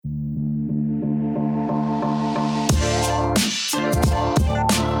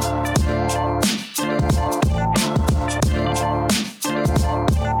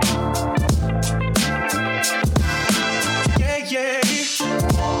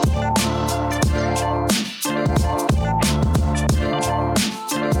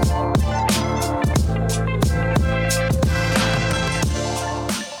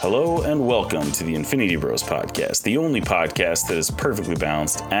Welcome to the Infinity Bros podcast, the only podcast that is perfectly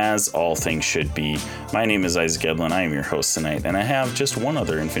balanced, as all things should be. My name is Isaac Edlin. I am your host tonight, and I have just one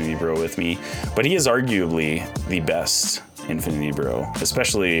other Infinity Bro with me, but he is arguably the best Infinity Bro,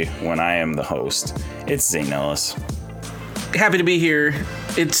 especially when I am the host. It's Zane Ellis. Happy to be here.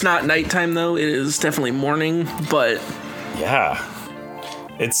 It's not nighttime, though. It is definitely morning, but... Yeah.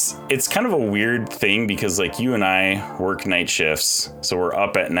 It's kind of a weird thing because like you and I work night shifts, so we're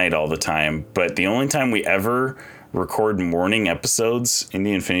up at night all the time. But the only time we ever record morning episodes in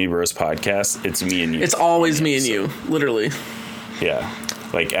the Infinity Bros podcast, it's me and you. It's always me and you, literally. Yeah.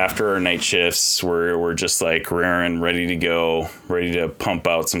 Like after our night shifts, we're just like raring, ready to go, ready to pump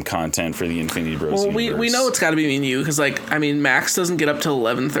out some content for the Infinity Bros. Well, we know it's got to be me and you because, like, I mean, Max doesn't get up till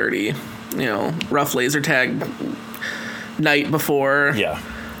 11:30. You know, rough laser tag night before. Yeah.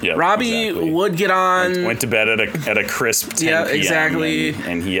 Robbie exactly. would get on. Went to bed at a crisp 10 yeah, p.m. exactly.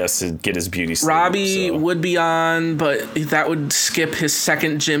 And he has to get his beauty sleep. Robbie would be on, but that would skip his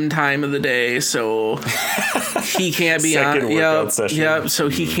second gym time of the day, so he can't be second on. Workout session. Yep. So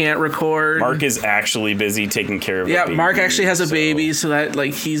he can't record. Mark is actually busy taking care of. Yeah, baby, Mark actually has a baby, so that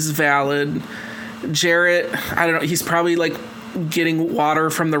like he's valid. Jarrett, I don't know. He's probably like getting water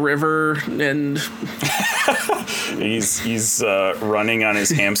from the river and he's running on his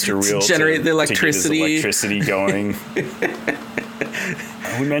hamster wheel to generate the electricity. To get his electricity going.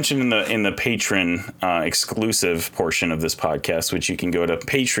 We mentioned in the patron exclusive portion of this podcast, which you can go to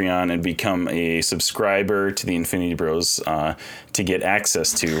Patreon and become a subscriber to the Infinity Bros to get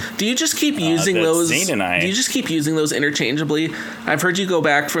access to. Do you just keep using those? Zane and I, do you just keep using those interchangeably? I've heard you go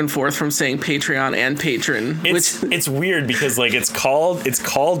back and forth from saying Patreon and patron. It's weird because like it's called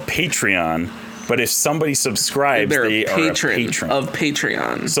Patreon. But if somebody subscribes, they are a patron of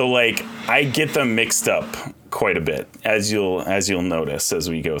Patreon. So like I get them mixed up quite a bit, as you'll notice as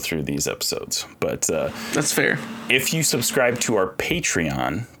we go through these episodes. But that's fair. If you subscribe to our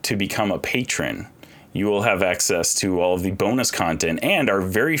Patreon to become a patron, you will have access to all of the bonus content, and our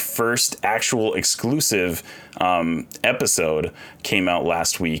very first actual exclusive episode came out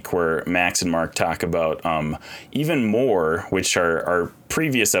last week where Max and Mark talk about even more, which our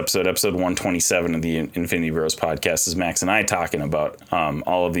previous episode 127 of the Infinity Bros podcast is Max and I talking about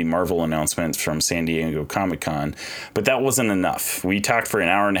all of the Marvel announcements from San Diego Comic-Con, but that wasn't enough. We talked for an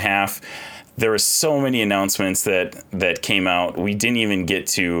hour and a half. There were so many announcements that came out. We didn't even get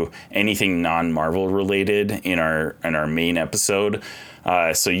to anything non-Marvel related in our main episode.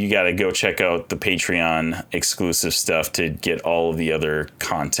 So you got to go check out the Patreon exclusive stuff to get all of the other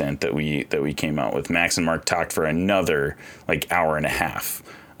content that we came out with. Max and Mark talked for another like hour and a half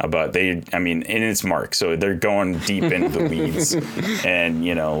about and it's Mark, so they're going deep into the weeds and,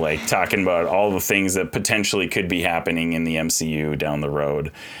 you know, like talking about all the things that potentially could be happening in the MCU down the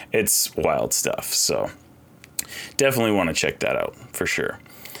road. It's wild stuff. So definitely want to check that out for sure.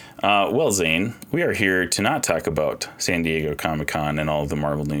 Well, Zane, we are here to not talk about San Diego Comic-Con and all of the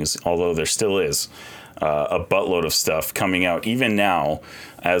Marvel news, although there still is a buttload of stuff coming out even now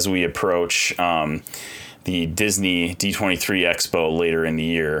as we approach the Disney D23 Expo later in the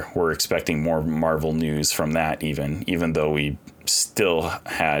year. We're expecting more Marvel news from that even though we still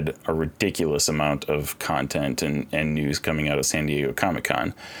had a ridiculous amount of content and news coming out of San Diego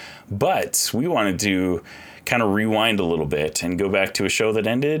Comic-Con. But we wanted to kind of rewind a little bit and go back to a show that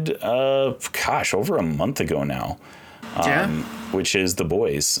ended, over a month ago now, which is The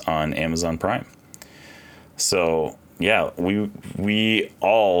Boys on Amazon Prime. So yeah, we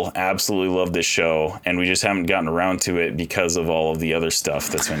all absolutely love this show, and we just haven't gotten around to it because of all of the other stuff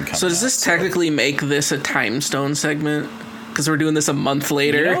that's been coming. So does this technically make this a Time Stone segment? Because we're doing this a month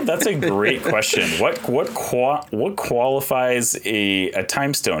later. You know, that's a great question. What qualifies a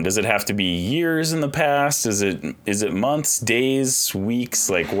time stone? Does it have to be years in the past? Is it months, days, weeks?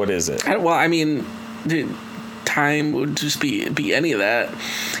 Like, what is it? Time would just be any of that.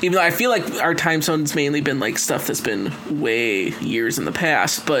 Even though I feel like our time stone's mainly been like stuff that's been way years in the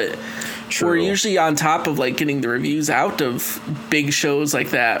past, but True. We're usually on top of like getting the reviews out of big shows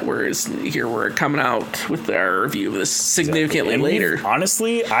like that, whereas here we're coming out with our review of this significantly later.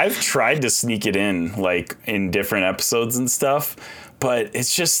 Honestly, I've tried to sneak it in like in different episodes and stuff, but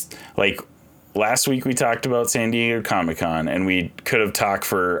it's just like last week we talked about San Diego Comic-Con and we could have talked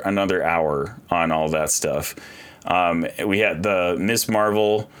for another hour on all that stuff. We had the Ms.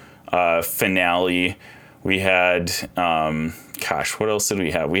 Marvel finale. We had, what else did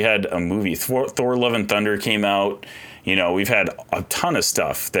we have? We had a movie. Thor Love and Thunder came out, we've had a ton of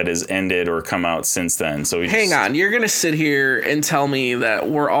stuff that has ended or come out since then. So hang on, you're gonna sit here and tell me that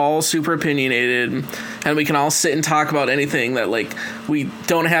we're all super opinionated and we can all sit and talk about anything, that like we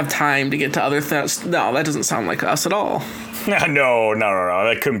don't have time to get to other things? No, that doesn't sound like us at all. No,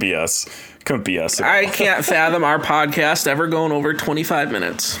 that couldn't be us. Couldn't be us. I can't fathom our podcast ever going over 25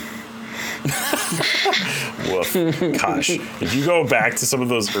 minutes. Woof. Gosh, if you go back to some of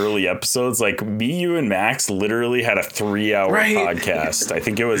those early episodes, like me, you, and Max literally had a 3-hour podcast. I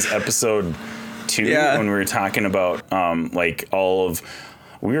think it was episode 2 when we were talking about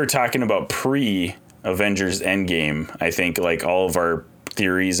we were talking about pre-Avengers Endgame. I think like all of our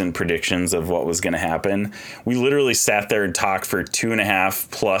theories and predictions of what was going to happen. We literally sat there and talked for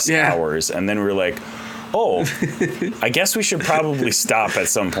 2.5+ hours, and then we were like, oh, I guess we should probably stop at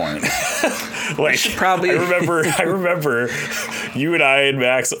some point. I remember you and I and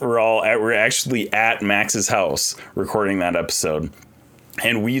Max were actually at Max's house recording that episode.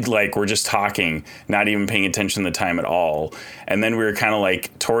 And we're just talking, not even paying attention to the time at all. And then we were kind of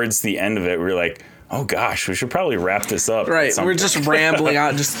like, towards the end of it, we were like, oh gosh, we should probably wrap this up. Right. We're just rambling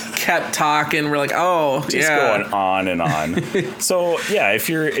on, just kept talking. We're like, oh, just going on and on. So yeah, if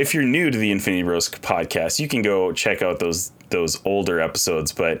you're new to the Infinity Bros podcast, you can go check out those older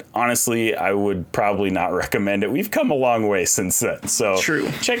episodes. But honestly, I would probably not recommend it. We've come a long way since then. So true.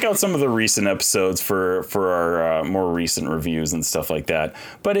 Check out some of the recent episodes for our more recent reviews and stuff like that.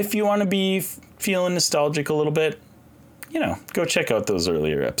 But if you want to be feeling nostalgic a little bit, go check out those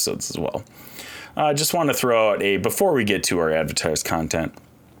earlier episodes as well. Just want to throw out before we get to our advertised content,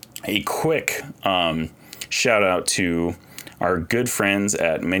 a quick shout out to our good friends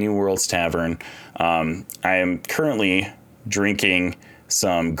at Many Worlds Tavern. I am currently drinking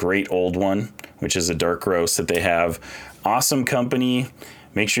some Great Old One, which is a dark roast that they have. Awesome company.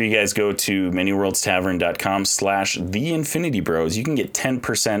 Make sure you guys go to manyworldstavern.com/theinfinitybros. You can get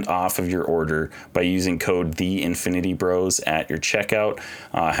 10% off of your order by using code theinfinitybros at your checkout.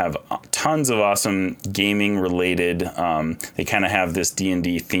 Have tons of awesome gaming related. They kind of have this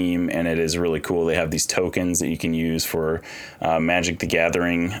D&D theme, and it is really cool. They have these tokens that you can use for Magic the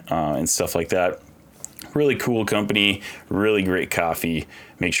Gathering and stuff like that. Really cool company, really great coffee.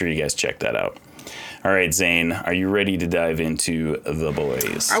 Make sure you guys check that out. All right, Zane, are you ready to dive into The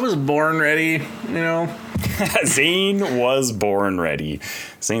Boys? I was born ready, Zane was born ready.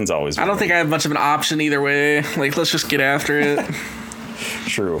 Zane's always been I don't think I have much of an option either way. Like, let's just get after it.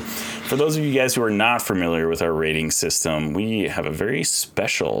 True. For those of you guys who are not familiar with our rating system, we have a very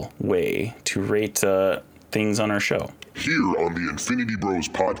special way to rate things on our show. Here on the Infinity Bros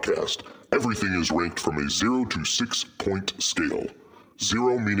podcast, everything is ranked from a 0 to 6 point scale.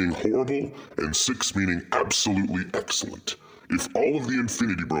 0 meaning horrible, and 6 meaning absolutely excellent. If all of the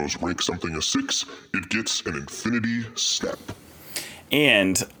Infinity Bros rank something a 6, it gets an Infinity Step.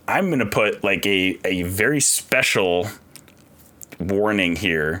 And I'm going to put like a very special warning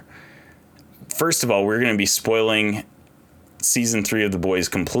here. First of all, we're going to be spoiling season 3 of The Boys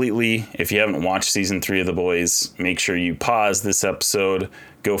completely. If you haven't watched season 3 of The Boys, make sure you pause this episode,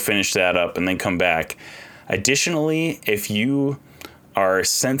 go finish that up, and then come back. Additionally, if you are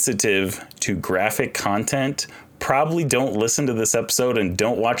sensitive to graphic content, probably don't listen to this episode and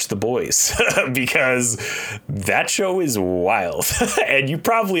don't watch The Boys because that show is wild. And you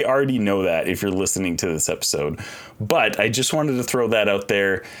probably already know that if you're listening to this episode. But I just wanted to throw that out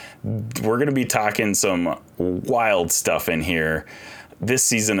there. We're going to be talking some wild stuff in here. This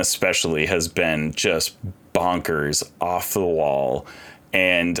season especially has been just bonkers, off the wall.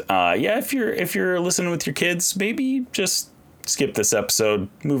 And if you're listening with your kids, maybe just skip this episode,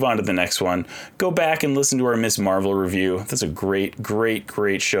 move on to the next one. Go back and listen to our Ms. Marvel review. That's a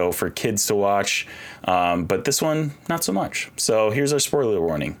great show for kids to watch. But this one, not so much. So here's our spoiler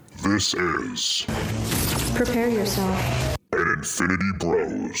warning. This is... Prepare yourself. An Infinity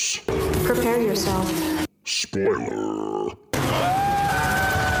Bros. Prepare yourself. Spoiler.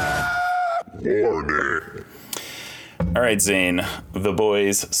 Warning. All right, Zane. The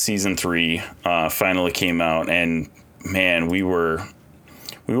Boys Season 3 finally came out, and man, we were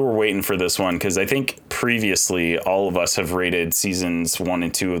waiting for this one because I think previously all of us have rated seasons 1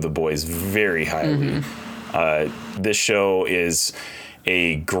 and 2 of The Boys very highly. This show is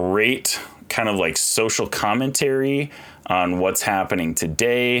a great kind of like social commentary on what's happening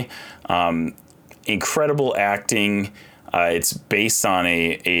today. Incredible acting. It's based on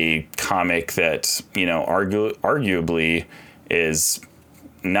a comic that, arguably is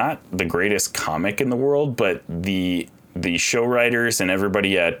not the greatest comic in the world, but the show writers and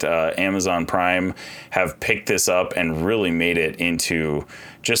everybody at Amazon Prime have picked this up and really made it into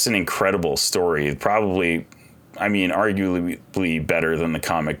just an incredible story. Probably I mean, arguably better than the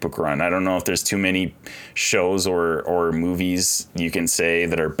comic book run. I don't know if there's too many shows or movies you can say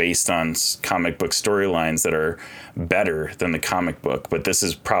that are based on comic book storylines that are better than the comic book, but this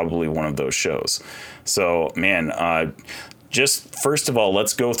is probably one of those shows. So, man, just first of all,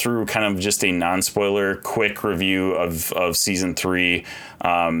 let's go through kind of just a non-spoiler quick review of season 3,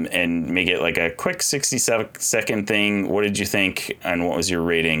 and make it like a quick 60-second thing. What did you think, and what was your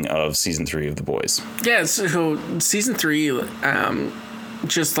rating of season 3 of The Boys? Yeah, so season 3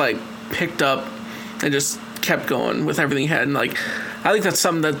 just like picked up and just kept going with everything it had, and like I think that's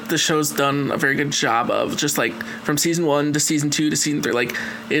something that the show's done a very good job of, just like from season 1 to season 2 to season 3. Like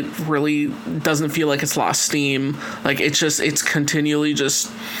it really doesn't feel like it's lost steam. Like it's continually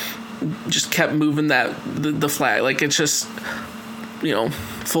just kept moving the flag. Like it's just, you know,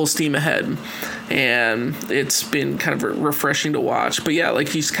 full steam ahead, and it's been kind of refreshing to watch. But yeah, like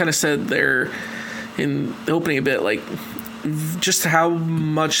he's kind of said there in the opening a bit, like just how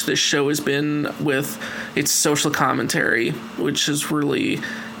much this show has been with its social commentary, which is really,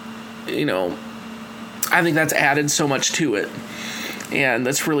 you know, I think that's added so much to it, and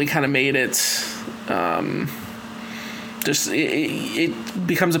that's really kind of made it it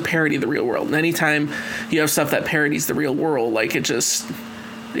becomes a parody of the real world. And anytime you have stuff that parodies the real world, like it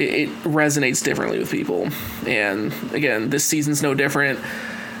resonates differently with people. And again, this season's no different.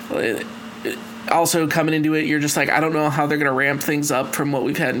 Also, coming into it, you're just like, I don't know how they're going to ramp things up from what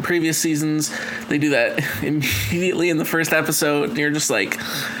we've had in previous seasons. They do that immediately in the first episode, and you're just like,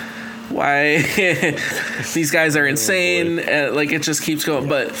 why? These guys are insane. Like, it just keeps going.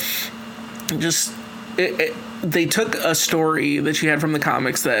 But just, they took a story that you had from the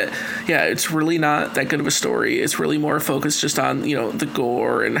comics that, yeah, it's really not that good of a story. It's really more focused just on, you know, the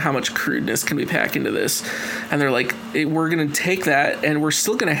gore and how much crudeness can we pack into this. And they're like, we're going to take that, and we're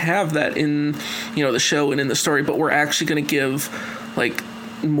still going to have that in, you know, the show and in the story, but we're actually going to give, like,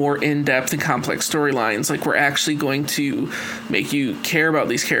 more in-depth and complex storylines. Like, we're actually going to make you care about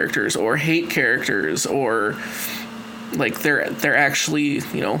these characters or hate characters, or, like, they're actually,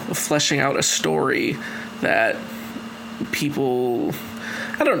 you know, fleshing out a story that people,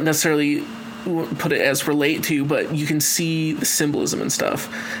 I don't necessarily put it as relate to, but you can see the symbolism and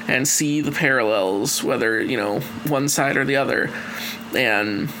stuff and see the parallels, whether, you know, one side or the other.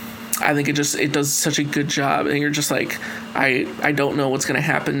 And I think it does such a good job, and you're just like, I don't know what's going to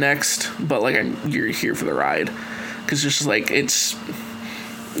happen next, but like you're here for the ride, because it's just like, it's,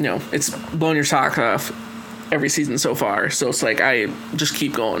 you know, it's blowing your socks off every season so far. So it's like, I just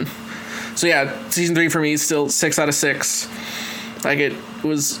keep going. So yeah, season 3 for me is still 6 out of 6. Like, it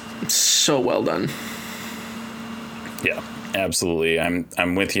was so well done. Yeah, absolutely.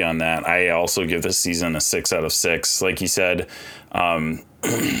 I'm with you on that. I also give this season a 6 out of 6. Like you said,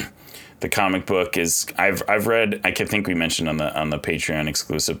 the comic book is, I've read, I think we mentioned on the Patreon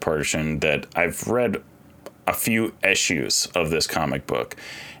exclusive portion that I've read a few issues of this comic book,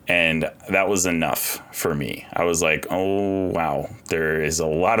 and that was enough for me. I was like, oh, wow, there is a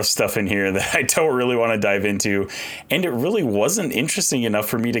lot of stuff in here that I don't really want to dive into. And it really wasn't interesting enough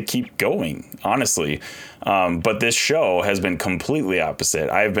for me to keep going, honestly. But this show has been completely opposite.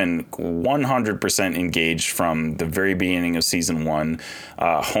 I've been 100% engaged from the very beginning of season 1.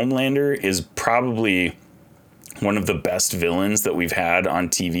 Homelander is probably one of the best villains that we've had on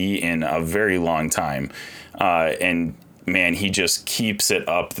TV in a very long time. And man, he just keeps it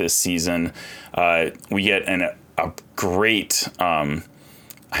up this season. We get a great, I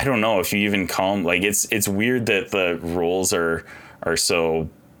don't know if you even call him, like, it's weird that the roles are so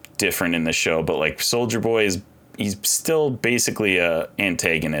different in the show, but like Soldier Boy he's still basically a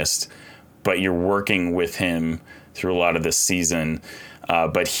antagonist, but you're working with him through a lot of this season.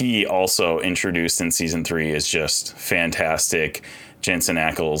 But he also introduced in season 3 is just fantastic. Jensen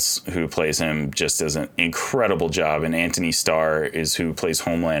Ackles, who plays him, just does an incredible job. And Anthony Starr is who plays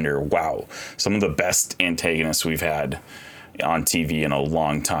Homelander. Wow. Some of the best antagonists we've had on TV in a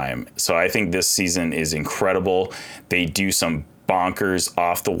long time. So I think this season is incredible. They do some bonkers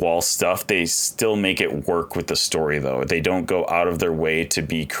off the wall stuff. They still make it work with the story, though. They don't go out of their way to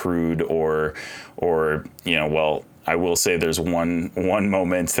be crude or, you know, well, I will say there's one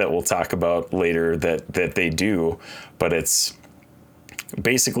moment that we'll talk about later that they do, but it's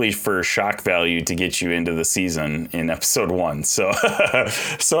basically for shock value to get you into the season in episode 1. So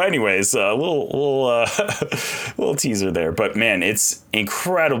anyways, a little teaser there, but man, it's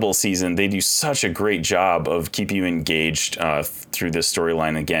incredible season. They do such a great job of keeping you engaged through this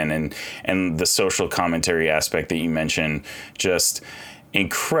storyline again, and the social commentary aspect that you mentioned, just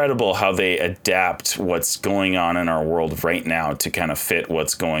incredible how they adapt what's going on in our world right now to kind of fit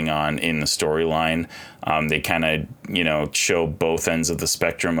what's going on in the storyline. They kind of, show both ends of the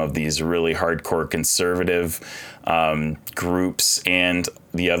spectrum of these really hardcore conservative groups and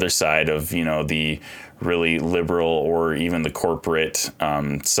the other side of, the really liberal or even the corporate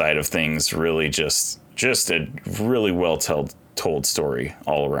side of things. Really just a really well told story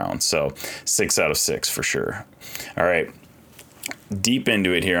all around. So 6 out of 6 for sure. All right. Deep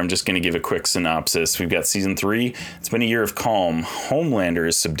into it here, I'm just going to give a quick synopsis. We've got season 3. It's been a year of calm. Homelander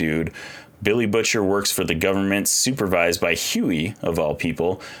is subdued. Billy Butcher works for the government, supervised by Huey, of all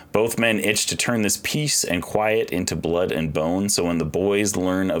people. Both men itch to turn this peace and quiet into blood and bone, so when the boys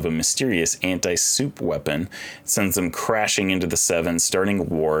learn of a mysterious anti-soup weapon, it sends them crashing into the Seven, starting a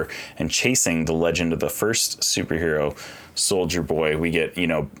war and chasing the legend of the first superhero, Soldier Boy. We get,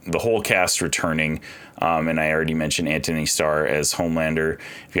 the whole cast returning. And I already mentioned Anthony Starr as Homelander.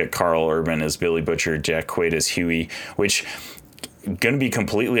 You got Carl Urban as Billy Butcher, Jack Quaid as Huey, which, gonna be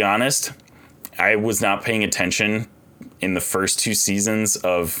completely honest, I was not paying attention in the first 2 seasons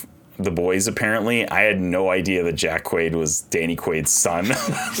of The Boys, apparently. I had no idea that Jack Quaid was Danny Quaid's son.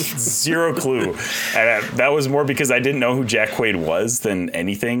 Zero clue. And that was more because I didn't know who Jack Quaid was than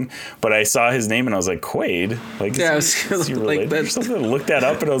anything. But I saw his name and I was like, Quaid? Like, yeah, is he related that. or something? I looked that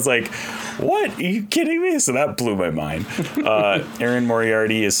up and I was like, what? Are you kidding me? So that blew my mind. Erin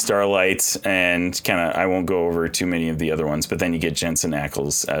Moriarty is Starlight, and I won't go over too many of the other ones, but then you get Jensen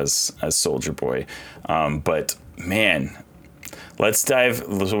Ackles as Soldier Boy. But man, let's dive.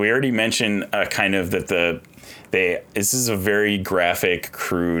 So we already mentioned kind of that this is a very graphic,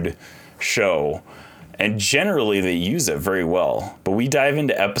 crude show, and generally they use it very well. But we dive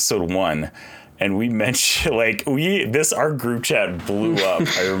into episode 1, and we mentioned our group chat blew up.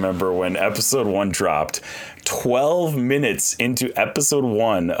 I remember when episode 1 dropped, 12 minutes into episode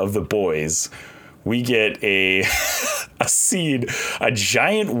 1 of The Boys, we get a scene, a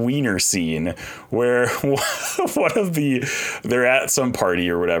giant wiener scene where they're at some party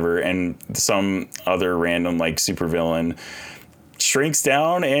or whatever, and some other random supervillain shrinks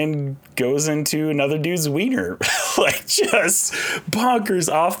down and goes into another dude's wiener. Just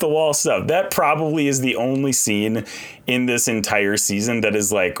bonkers, off the wall stuff. That probably is the only scene in this entire season that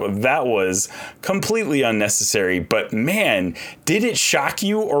is that was completely unnecessary. But man, did it shock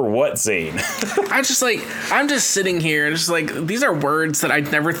you or what, Zane? I'm just sitting here and just these are words that I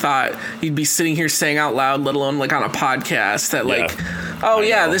never thought you'd be sitting here saying out loud, let alone on a podcast.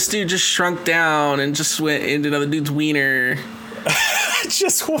 That this dude just shrunk down and just went into another dude's wiener.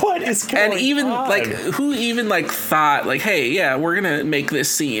 Just what is going on? And even who even thought hey, yeah, we're gonna make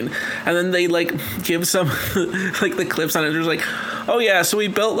this scene, and then they give some the clips on it. There's oh yeah, so we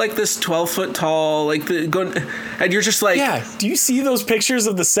built this 12-foot tall and you're just yeah. Do you see those pictures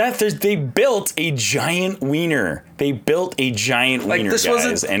of the set? They built a giant wiener. They built a giant wiener, this guys,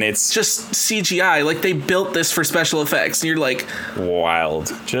 wasn't and it's just CGI. They built this for special effects, and you're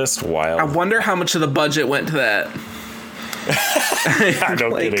wild, just wild. I wonder how much of the budget went to that.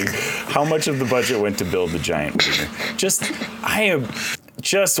 No kidding. How much of the budget went to build the giant wiener? I am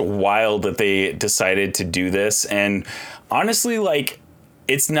just wild that they decided to do this. And honestly,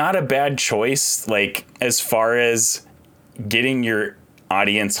 it's not a bad choice, as far as getting your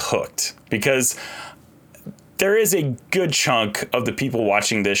audience hooked, because there is a good chunk of the people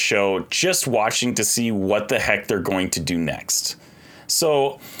watching this show just watching to see what the heck they're going to do next.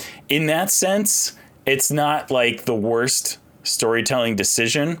 So in that sense, it's not the worst storytelling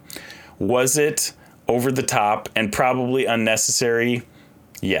decision. Was it over the top and probably unnecessary?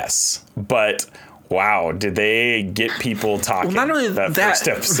 Yes. But wow, did they get people talking? Well, not only that first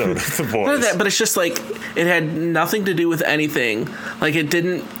episode of The Boys. Not only that, but it's just it had nothing to do with anything. It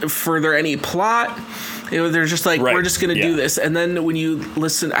didn't further any plot. They're just right. We're just going to do this. And then when you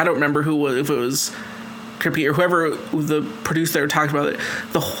listen, I don't remember if it was Crippy or whoever the producer talked about it,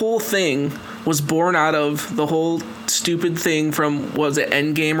 the whole thing was born out of the whole stupid thing from, was it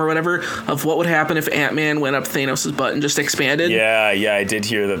Endgame or whatever, of what would happen if Ant-Man went up Thanos' butt and just expanded. Yeah, I did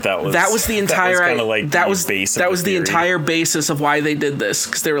hear that was the entire that was the entire basis of why they did this,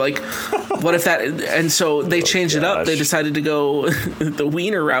 because they were what if that, and so they changed it up. They decided to go the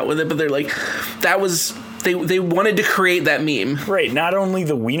wiener route with it, but they're that was. They wanted to create that meme. Right, not only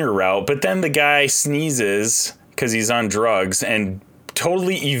the wiener route, but then the guy sneezes because he's on drugs and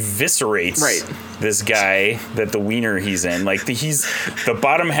totally eviscerates Right. this guy that the wiener he's in. Like the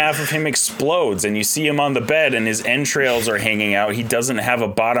bottom half of him explodes, and you see him on the bed, and his entrails are hanging out. He doesn't have a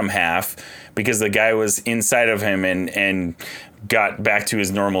bottom half because the guy was inside of him and got back to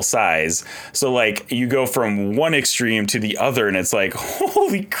his normal size. So like you go from one extreme to the other, and it's like,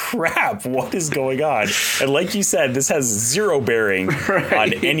 holy crap, what is going on? And like you said, this has zero bearing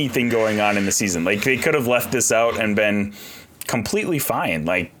on anything going on in the season. Like they could have left this out and been completely fine.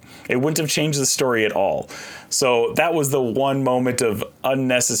 Like it wouldn't have changed the story at all. So that was the one moment of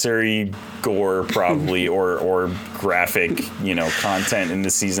unnecessary gore, probably, or graphic, content in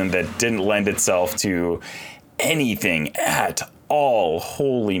the season that didn't lend itself to anything at all.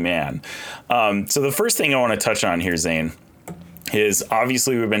 Holy man. So the first thing I want to touch on here, Zane, is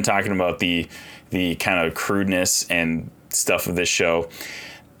obviously we've been talking about the kind of crudeness and stuff of this show.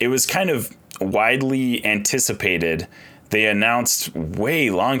 It was kind of widely anticipated. They announced way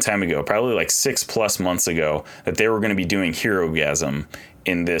long time ago, probably like 6+ months ago, that they were going to be doing Herogasm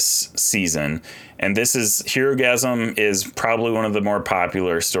in this season. And Herogasm is probably one of the more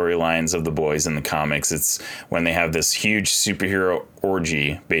popular storylines of The Boys in the comics. It's when they have this huge superhero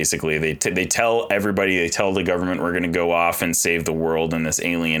orgy, basically. They tell everybody, they tell the government we're going to go off and save the world in this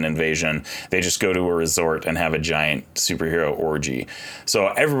alien invasion. They just go to a resort and have a giant superhero orgy. So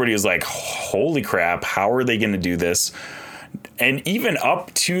everybody was like, holy crap, how are they going to do this? And even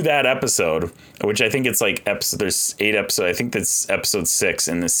up to that episode, which I think it's like there's 8 episodes. I think that's episode 6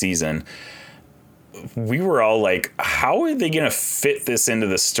 in this season. We were all like, how are they going to fit this into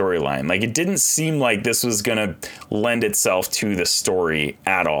the storyline? Like, it didn't seem like this was going to lend itself to the story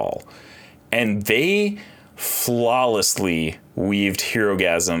at all. And they flawlessly weaved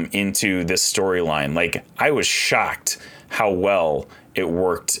Herogasm into this storyline. Like, I was shocked how well it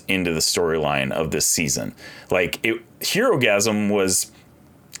worked into the storyline of this season. Like, Herogasm was,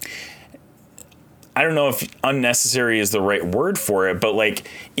 I don't know if unnecessary is the right word for it, but like,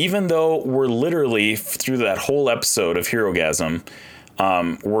 even though we're literally through that whole episode of Herogasm,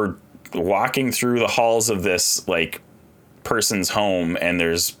 we're walking through the halls of this like person's home, and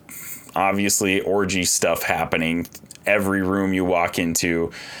there's obviously orgy stuff happening. Every room you walk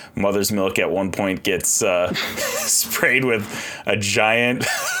into, Mother's Milk at one point gets sprayed with a giant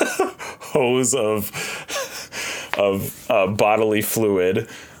hose of bodily fluid,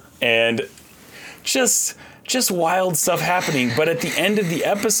 and just wild stuff happening. But at the end of the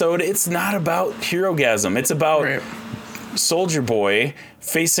episode, it's not about Herogasm. It's about Soldier Boy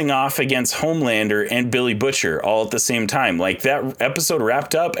facing off against Homelander and Billy Butcher all at the same time. Like, that episode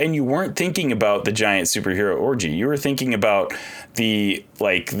wrapped up and you weren't thinking about the giant superhero orgy. You were thinking about the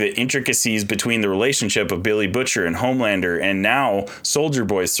intricacies between the relationship of Billy Butcher and Homelander, and now Soldier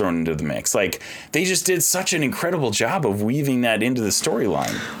Boy's thrown into the mix. Like, they just did such an incredible job of weaving that into the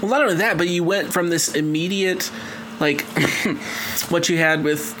storyline. Well, not only that, but you went from this immediate, like, what you had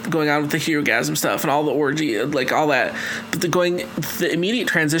with going on with the Herogasm stuff and all the orgy, like all that, but the immediate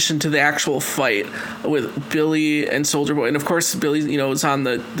transition to the actual fight with Billy and Soldier Boy, and of course Billy, is on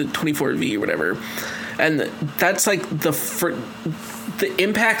the 24V or whatever, and that's like the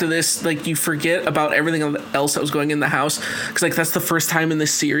impact of this. Like, you forget about everything else that was going in the house, because like that's the first time in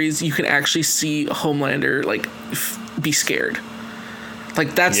this series you can actually see Homelander like be scared.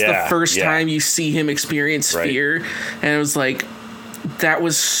 Like, that's the first time you see him experience fear. And it was like, that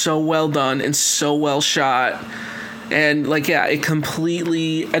was so well done and so well shot. And like, it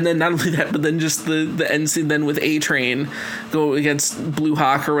completely, and then not only that, but then just the end scene then with A-Train go against Blue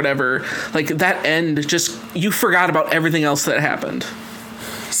Hawk or whatever. Like, that end, just, you forgot about everything else that happened.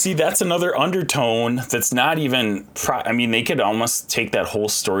 See, that's another undertone that's not even, they could almost take that whole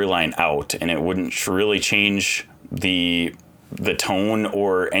storyline out and it wouldn't really change the tone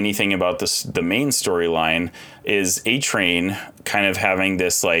or anything about the main storyline. Is A-Train kind of having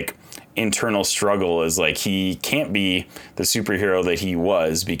this like internal struggle, is like he can't be the superhero that he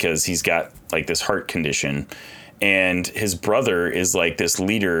was because he's got like this heart condition, and his brother is like this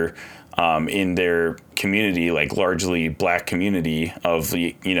leader in their community, like largely black community, of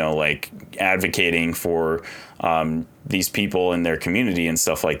like advocating for these people in their community and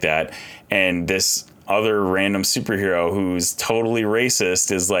stuff like that. And this other random superhero who's totally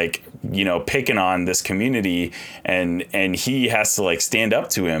racist is like, picking on this community, and he has to like stand up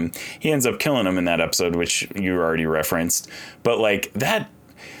to him. He ends up killing him in that episode, which you already referenced. But like that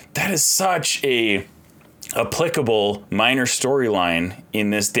is such a applicable minor storyline in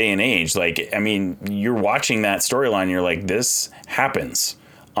this day and age. Like, you're watching that storyline, you're like, this happens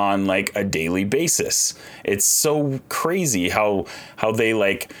on like a daily basis. It's so crazy how they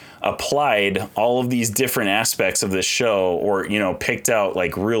like applied all of these different aspects of this show, or, you know, picked out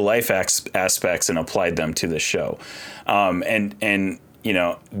like real life aspects and applied them to the show. And, you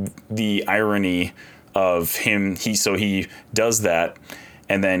know, the irony of him, he does that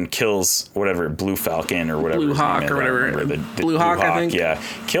and then kills whatever Blue Falcon or whatever. Blue Hawk or whatever. The Blue Hawk, I think. Yeah.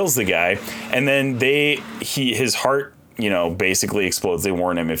 Kills the guy. And then his heart, you know, basically explodes. They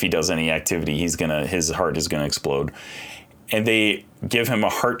warn him if he does any activity, his heart is gonna explode. And they give him a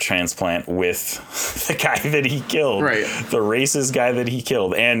heart transplant with the guy that he killed, right? The racist guy that he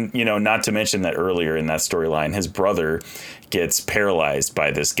killed. And, you know, not to mention that earlier in that storyline, his brother gets paralyzed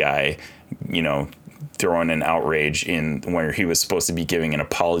by this guy, you know, throwing an outrage in where he was supposed to be giving an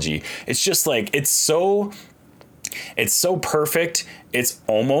apology. It's just like, it's so perfect. It's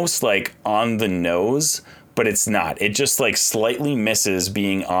almost like on the nose, but it's not. It just like slightly misses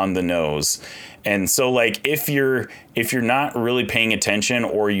being on the nose. And so like if you're not really paying attention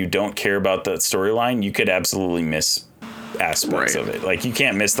or you don't care about that storyline, you could absolutely miss aspects of it. Like you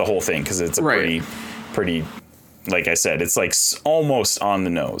can't miss the whole thing because it's a pretty, like I said, it's like almost on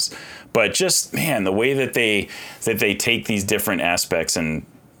the nose. But just, man, the way that they take these different aspects and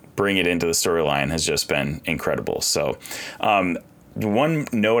bring it into the storyline has just been incredible. So one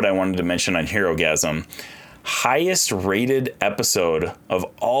note I wanted to mention on Herogasm, highest rated episode of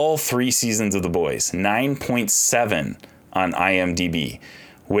all 3 seasons of The Boys, 9.7 on IMDb,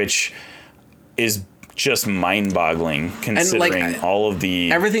 which is just mind-boggling considering and like, all of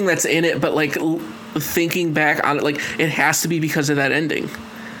the everything that's in it. But like thinking back on it, like it has to be because of that ending.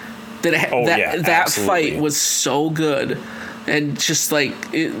 That fight was so good, and just like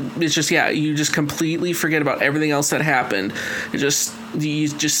it's just you just completely forget about everything else that happened. You just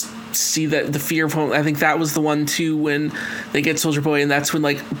see that the fear of home. I think that was the one too when they get Soldier Boy, and that's when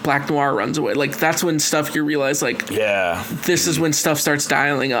like Black Noir runs away. Like that's when stuff you realize like this is when stuff starts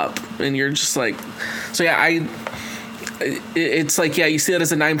dialing up, and you're just like, so it's like you see that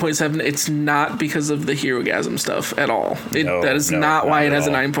as a 9.7. It's not because of the Herogasm stuff at all. That is not why it has a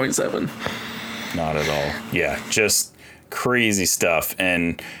 9.7. Not at all. Yeah, just crazy stuff.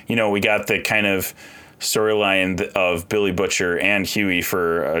 And you know, we got the kind of storyline of Billy Butcher and Huey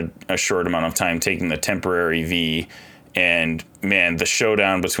for a short amount of time taking the temporary V, and man, the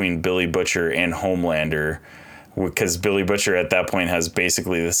showdown between Billy Butcher and Homelander, because Billy Butcher at that point has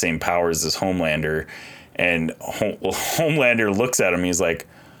basically the same powers as Homelander, and Homelander looks at him, he's like,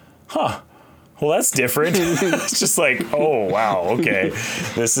 well, that's different. It's just like, oh wow, okay,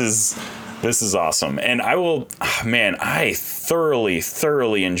 this is awesome. And I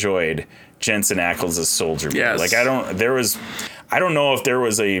thoroughly enjoyed Jensen Ackles as Soldier Boy. Yes. Like I don't know if there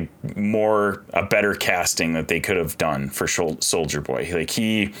was a better casting that they could have done for Soldier Boy. Like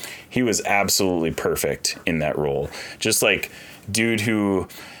he was absolutely perfect in that role. Just like dude who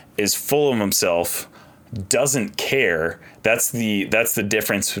is full of himself, doesn't care. That's the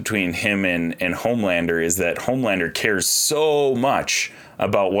difference between him and Homelander, is that Homelander cares so much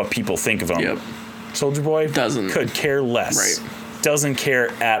about what people think of him. Yep. Soldier Boy could care less. Right. Doesn't care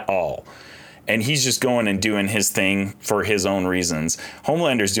at all. And he's just going and doing his thing for his own reasons.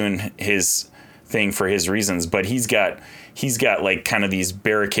 Homelander's doing his thing for his reasons, but he's got like kind of these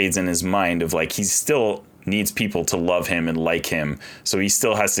barricades in his mind of like he still needs people to love him and like him, so he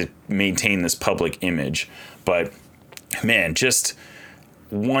still has to maintain this public image. But man, just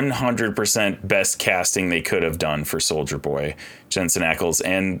 100% best casting they could have done for Soldier Boy, Jensen Ackles,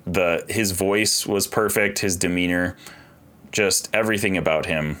 and his voice was perfect, his demeanor, just everything about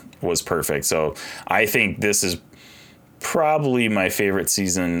him was perfect. So I think this is probably my favorite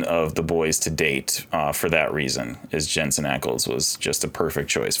season of The Boys to date, for that reason, is Jensen Ackles was just a perfect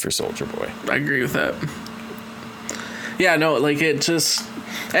choice for Soldier Boy. I agree with that. Yeah, no, like it just,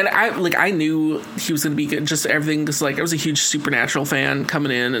 and I knew he was going to be good, just everything, because like I was a huge Supernatural fan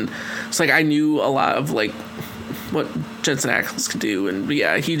coming in, and it's like I knew a lot of like what Jensen Ackles could do, and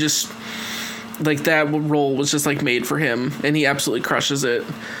yeah, he just, like that role was just like made for him, and he absolutely crushes it.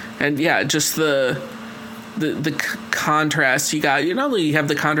 And yeah, just the contrast you got. You not only have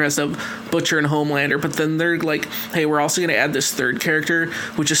the contrast of Butcher and Homelander, but then they're like, hey, we're also going to add this third character,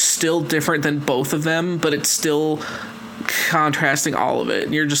 which is still different than both of them, but it's still contrasting all of it.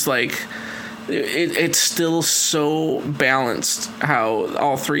 And you're just like, it's still so balanced how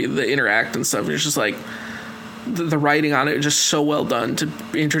all three of the interact and stuff. It's just like the writing on it is just so well done to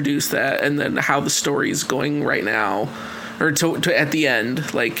introduce that, and then how the story is going right now, or to at the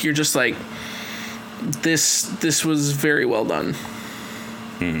end, like you're just like, this was very well done.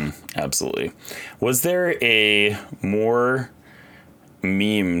 Absolutely. Was there a more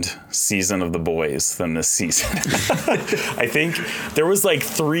memed season of The Boys than this season. I think there was like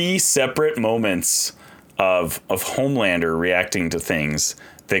 3 separate moments of Homelander reacting to things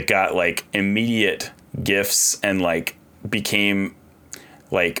that got like immediate GIFs and like became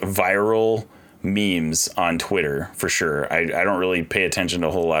like viral memes on Twitter for sure. I don't really pay attention to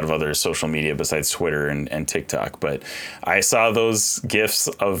a whole lot of other social media besides Twitter and TikTok, but I saw those GIFs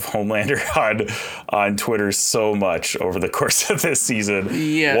of Homelander on Twitter so much over the course of this season.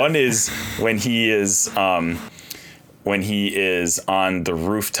 Yeah. One is when he is on the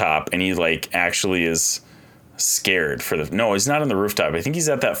rooftop and he like actually is scared no, he's not on the rooftop. I think he's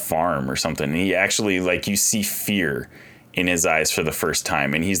at that farm or something. And he actually like you see fear in his eyes for the first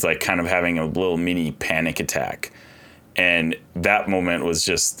time, and he's like kind of having a little mini panic attack, and that moment was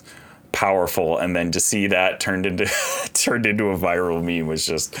just powerful. And then to see that turned into a viral meme was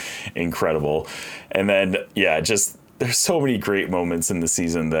just incredible. And then just there's so many great moments in the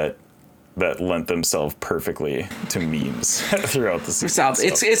season that lent themselves perfectly to memes throughout the season.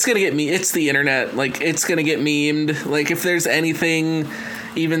 It's gonna get it's the internet, like it's gonna get memed. Like if there's anything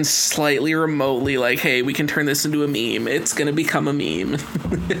even slightly remotely like, hey, we can turn this into a meme, it's gonna become a meme.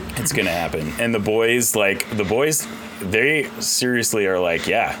 It's gonna happen. And the boys, they seriously are like,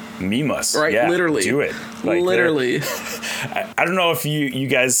 yeah, meme us, right? Yeah, literally do it, like, literally. I don't know if you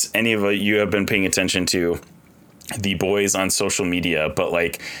guys, any of you have been paying attention to the boys on social media, but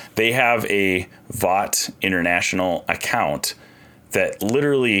like they have a VOT International account that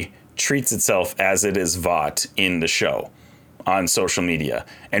literally treats itself as it is VOT in the show on social media,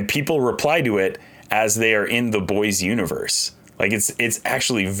 and people reply to it as they are in the boys universe. Like it's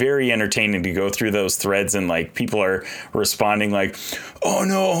actually very entertaining to go through those threads, and like people are responding like, oh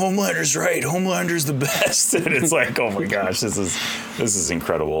no, Homelander's right, Homelander's the best. And it's like, oh my gosh, this is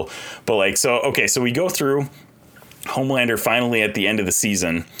incredible. But like, so we go through Homelander finally at the end of the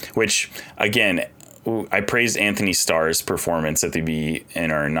season, which again, I praised Anthony Starr's performance at in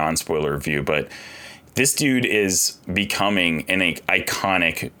our non-spoiler review, but this dude is becoming an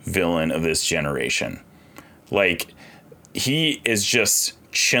iconic villain of this generation. Like, he is just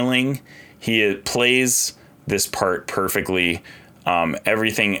chilling. He plays this part perfectly.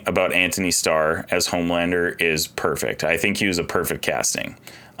 Everything about Anthony Starr as Homelander is perfect. I think he was a perfect casting.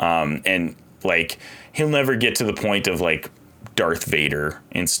 And like, he'll never get to the point of like Darth Vader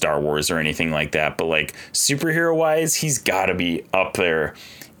in Star Wars or anything like that. But like superhero wise, he's got to be up there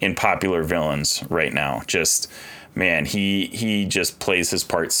in popular villains right now. Just, man, he just plays his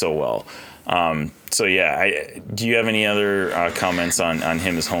part so well. So yeah, do you have any other comments on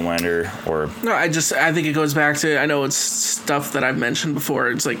him as Homelander? Or no, I think it goes back to, I know it's stuff that I've mentioned before.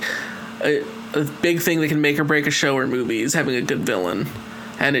 It's like a big thing that can make or break a show or movie is having a good villain.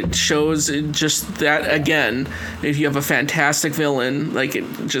 And it shows just that, again, if you have a fantastic villain, like it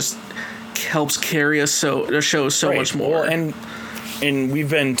just helps carry a show so much more. Well, and we've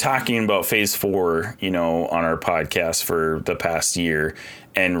been talking about Phase 4, on our podcast for the past year.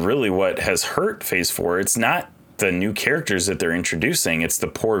 And really what has hurt Phase 4, it's not the new characters that they're introducing. It's the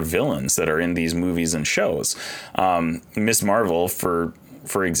poor villains that are in these movies and shows. Ms. Marvel, for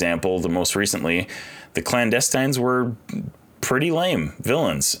example, the most recently, the clandestines were pretty lame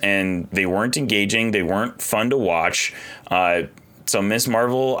villains, and they weren't engaging. They weren't fun to watch. So Ms.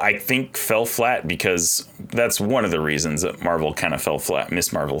 Marvel, I think, fell flat because that's one of the reasons that Marvel kind of fell flat.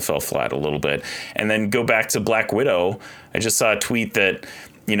 Ms. Marvel fell flat a little bit. And then go back to Black Widow. I just saw a tweet that,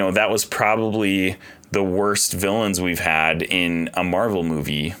 that was probably the worst villains we've had in a Marvel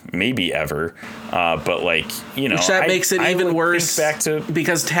movie, maybe ever. But like, which that makes it even worse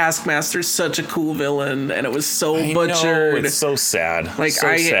because Taskmaster's such a cool villain, and it was so butchered. Know, it's so sad. Like,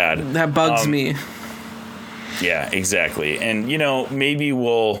 sad. That bugs me. Yeah, exactly. And, maybe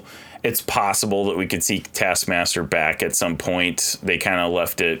it's possible that we could see Taskmaster back at some point. They kind of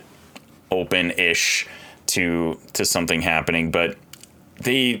left it open-ish to something happening, but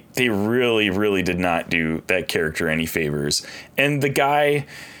they really, really did not do that character any favors. And the guy,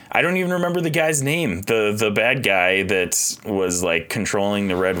 I don't even remember the guy's name. The bad guy that was like controlling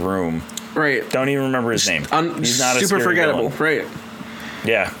the Red Room. Right. Don't even remember his name. He's not super forgettable. Villain. Right.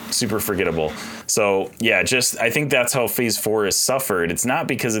 Yeah, super forgettable. So, yeah, I think that's how Phase 4 has suffered. It's not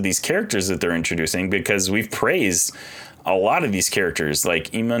because of these characters that they're introducing, because we've praised a lot of these characters.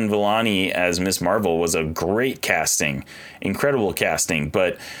 Like Iman Vellani as Ms. Marvel was a great casting, incredible casting,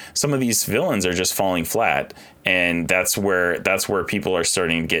 but some of these villains are just falling flat, and that's where people are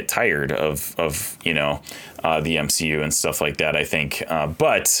starting to get tired of the MCU and stuff like that, I think.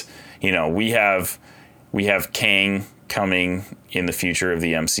 But we have Kang coming in the future of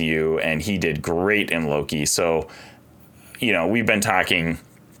the MCU, and he did great in Loki. So, we've been talking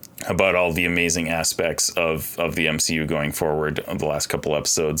about all the amazing aspects of the MCU going forward of the last couple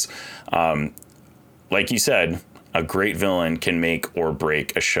episodes. Like you said, a great villain can make or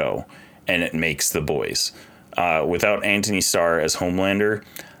break a show, and it makes The Boys. Without Anthony Starr as Homelander,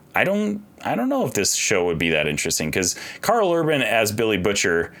 I don't know if this show would be that interesting, because Karl Urban as Billy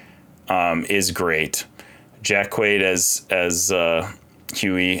Butcher is great. Jack Quaid as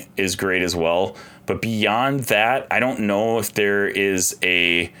Huey is great as well. But beyond that, I don't know if there is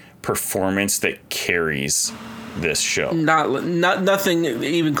a performance that carries this show. Nothing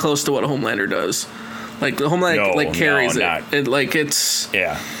even close to what Homelander does. Like the Homelander carries it. It's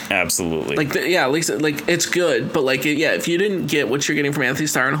absolutely. At least it's good, but if you didn't get what you're getting from Anthony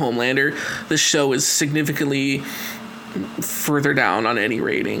Starr and Homelander, the show is significantly further down on any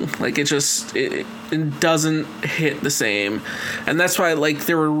rating. It doesn't hit the same, and that's why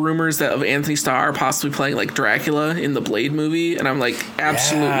there were rumors of Anthony Starr possibly playing Dracula in the Blade movie, and I'm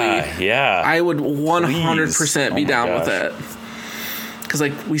absolutely, I would 100% be down with that. Because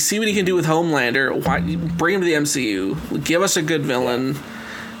we see what he can do with Homelander. Why bring him to the MCU? Give us a good villain.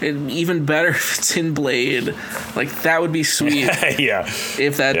 And even better if it's in Blade. That would be sweet.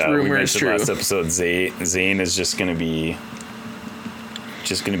 If that rumor is true. Last episode, Zane is just gonna be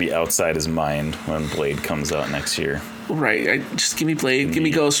outside his mind when Blade comes out next year. Right. Just give me Blade. Give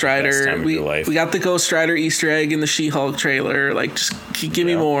me Ghost Rider. We got the Ghost Rider Easter egg in the She-Hulk trailer. Just give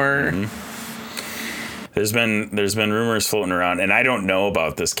me more. Mm-hmm. There's been rumors floating around, and I don't know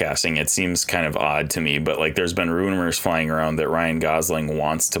about this casting. It seems kind of odd to me, but there's been rumors flying around that Ryan Gosling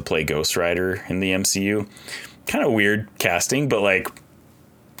wants to play Ghost Rider in the MCU. Kind of weird casting, but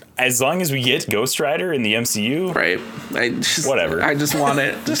as long as we get Ghost Rider in the MCU, right? Whatever. I just want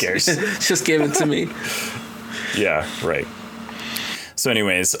it. Who cares? Just give it to me. Yeah, right. So,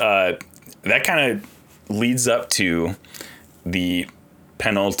 anyways, that kind of leads up to the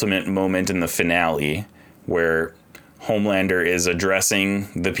penultimate moment in the finale, where Homelander is addressing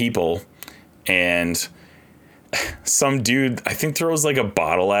the people, and some dude, I think, throws a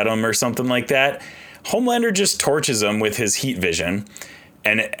bottle at him or something like that. Homelander just torches him with his heat vision,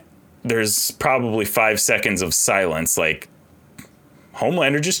 and there's probably 5 seconds of silence.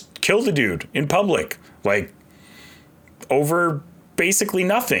 Homelander just killed a dude in public, over basically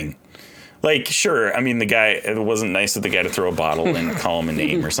nothing. Sure, I mean, the guy, it wasn't nice of the guy to throw a bottle and call him a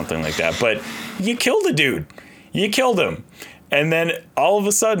name or something like that, but you killed a dude. You killed him. And then all of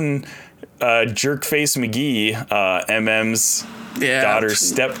a sudden, Jerkface McGee, MM's daughter's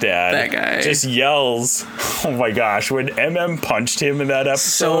stepdad, that guy just yells, oh my gosh, when MM punched him in that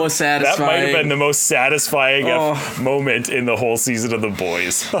episode, so satisfying. That might have been the most satisfying moment in the whole season of The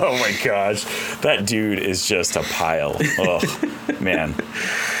Boys. Oh my gosh, that dude is just a pile. Oh, man.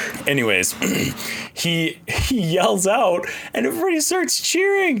 Anyways, he yells out and everybody starts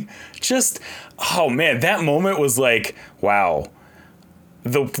cheering. Oh man, that moment was wow.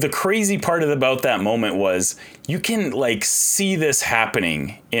 The crazy part about that moment was you can see this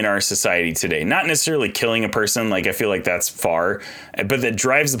happening in our society today. Not necessarily killing a person, I feel that's far, but that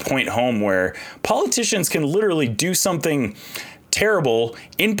drives the point home where politicians can literally do something terrible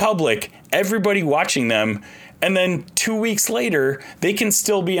in public, everybody watching them, and then 2 weeks later, they can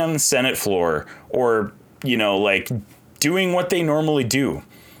still be on the Senate floor or, doing what they normally do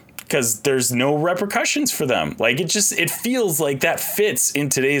because there's no repercussions for them. It feels like that fits in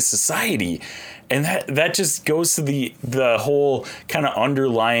today's society. And that just goes to the whole kind of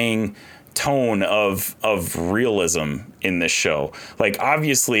underlying tone of realism in this show.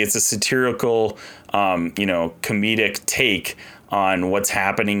 Obviously, it's a satirical, comedic take on what's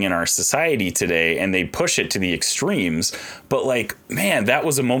happening in our society today, and they push it to the extremes. But man, that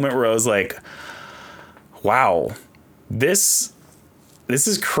was a moment where I was wow, this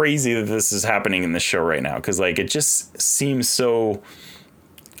is crazy that this is happening in this show right now. Cause it just seems so,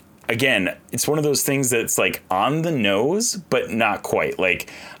 again, it's one of those things that's on the nose, but not quite.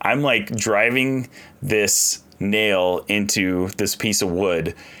 I'm driving this nail into this piece of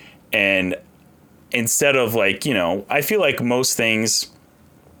wood, and instead of I feel most things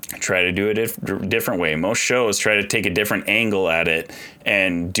try to do it a different way. Most shows try to take a different angle at it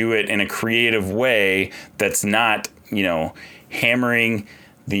and do it in a creative way that's not, hammering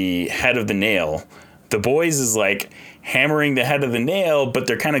the head of the nail. The Boys is hammering the head of the nail, but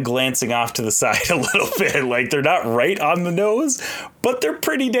they're kind of glancing off to the side a little bit. They're not right on the nose, but they're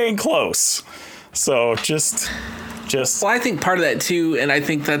pretty dang close. So just well, I think part of that too, and I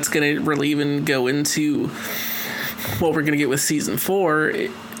think that's going to really even go into what we're going to get with season 4,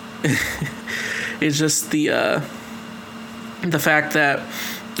 is just the fact that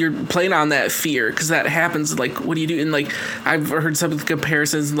you're playing on that fear, because that happens. Like, what do you do? And like, I've heard some of the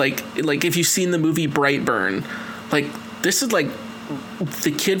comparisons, like if you've seen the movie Brightburn, like this is like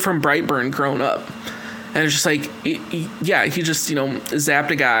the kid from Brightburn grown up, and it's just like, he just zapped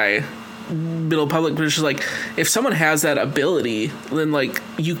a guy, middle public, but it's just like, if someone has that ability, then like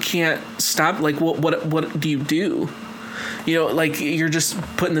you can't stop. Like, what do you do? Like, you're just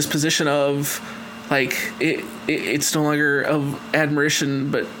put in this position of like it's no longer of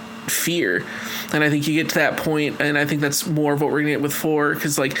admiration but fear. And I think you get to that point, and I think that's more of what we're gonna get with 4,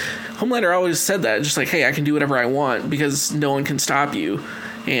 because like Homelander always said that, just like, hey, I can do whatever I want because no one can stop you.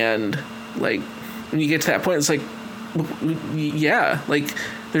 And like when you get to that point, it's like, yeah, like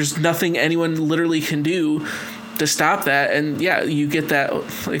there's nothing anyone literally can do to stop that. And yeah, you get that,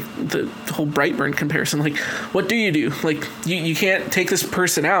 like the whole Brightburn comparison. Like, what do you do? Like, you can't take this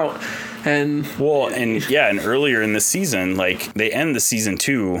person out. And and earlier in the season, like they end the season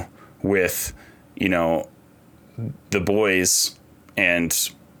 2 with, the boys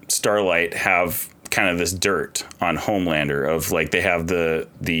and Starlight have kind of this dirt on Homelander of like, they have the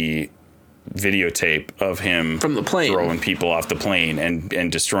videotape of him from the plane throwing people off the plane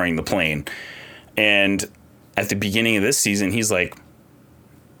and destroying the plane. And at the beginning of this season, he's like,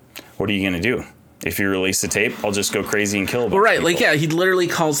 what are you going to do? If you release the tape, I'll just go crazy and kill a bunch of people. Like, yeah, he literally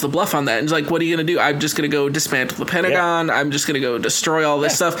calls the bluff on that. And he's like, what are you going to do? I'm just going to go dismantle the Pentagon. Yeah. I'm just going to go destroy all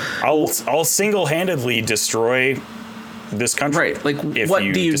this stuff. I'll single-handedly destroy this country. Right. Like, what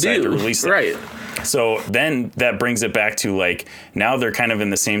do you do? To release it. Right. So then that brings it back to, like, now they're kind of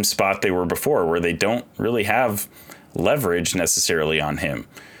in the same spot they were before, where they don't really have leverage necessarily on him.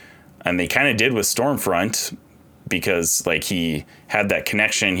 And they kind of did with Stormfront, because like he had that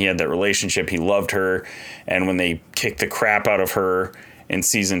connection, he had that relationship, he loved her. And when they kicked the crap out of her in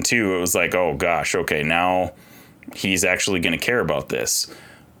season 2, it was like, oh gosh, okay, now he's actually going to care about this.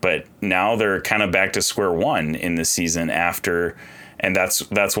 But now they're kind of back to square one in this season after, and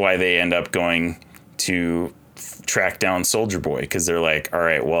that's why they end up going to track down Soldier Boy, because they're like, all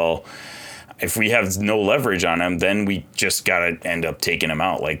right, well, if we have no leverage on him, then we just got to end up taking him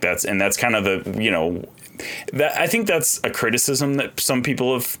out. Like that's kind of the, I think that's a criticism that some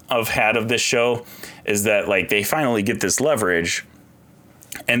people have had of this show, is that like they finally get this leverage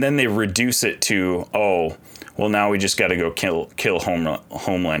and then they reduce it to, oh, well, now we just got to go kill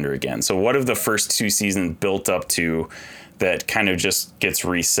Homelander again. So what have the first 2 seasons built up to that kind of just gets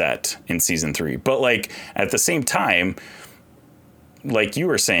reset in season 3? But like at the same time, like you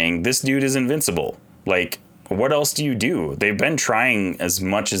were saying, this dude is invincible. Like, what else do you do? They've been trying as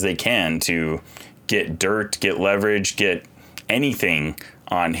much as they can to get dirt, get leverage, get anything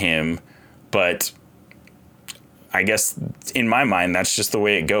on him. But I guess in my mind, that's just the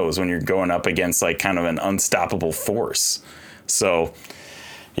way it goes when you're going up against like kind of an unstoppable force. So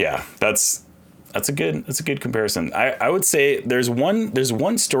yeah, that's a good comparison. I would say there's one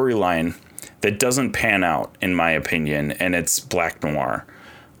storyline that doesn't pan out, in my opinion, and it's Black Noir.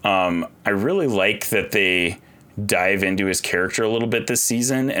 I really like that they dive into his character a little bit this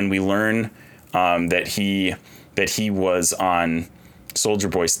season, and we learn that he was on Soldier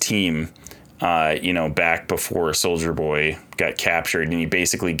Boy's team, back before Soldier Boy got captured, and he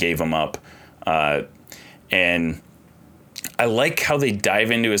basically gave him up. And I like how they dive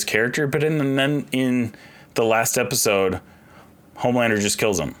into his character, but then in the last episode, Homelander just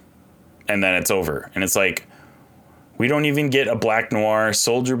kills him, and then it's over. And it's like, we don't even get a Black Noir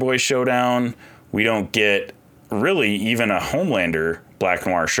Soldier Boy showdown. We don't get really even a Homelander Black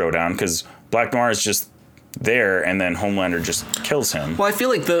Noir showdown, because Black Noir is just there, and then Homelander just kills him. Well, I feel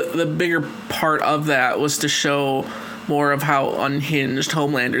like the bigger part of that was to show more of how unhinged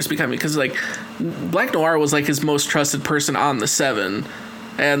Homelander's becoming, because like Black Noir was like his most trusted person on the Seven,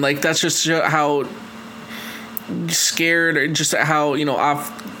 and like that's just how scared, or just how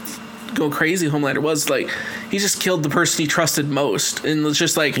off go crazy Homelander was. Like he just killed the person he trusted most, and it's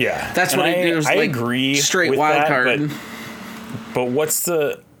just like, yeah, that's what it was. I like, agree, straight wild card. But what's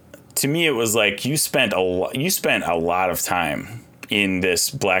to me, it was like you spent a lot of time in this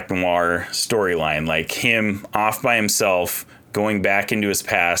Black Noir storyline, like him off by himself, going back into his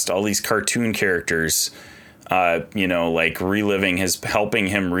past, all these cartoon characters, like helping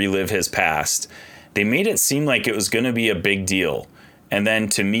him relive his past. They made it seem like it was going to be a big deal. And then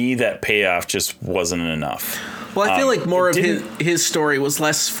to me, that payoff just wasn't enough. Well, I feel like more of his story was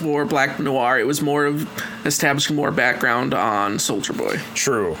less for Black Noir. It was more of establishing more background on Soldier Boy.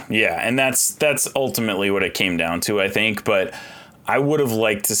 True. Yeah. And that's ultimately what it came down to, I think. But I would have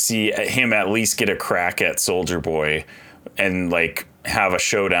liked to see him at least get a crack at Soldier Boy and like have a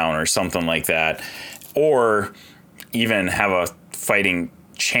showdown or something like that. Or even have a fighting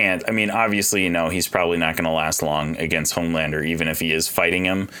chance. I mean, obviously, he's probably not going to last long against Homelander, even if he is fighting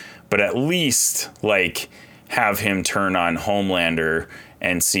him. But at least, like, have him turn on Homelander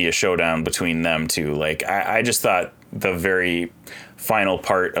and see a showdown between them two. Like, I just thought the very final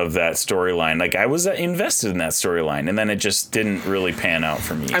part of that storyline, like, I was invested in that storyline, and then it just didn't really pan out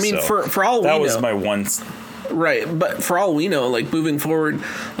for me. I mean, for all we know, that was my one. Right, but for all we know, like, moving forward,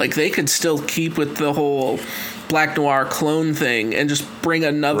 like, they could still keep with the whole Black Noir clone thing and just bring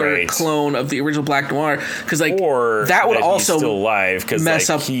another clone of the original Black Noir, because, like, or that would also still alive, because, mess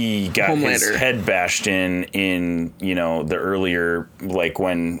like, up he got Homelander. his head bashed in the earlier, like,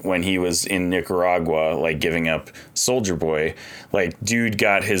 when he was in Nicaragua, like, giving up Soldier Boy, like, dude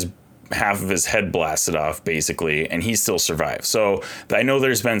got his half of his head blasted off, basically, and he still survived. So I know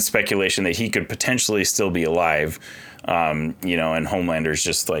there's been speculation that he could potentially still be alive, and Homelander's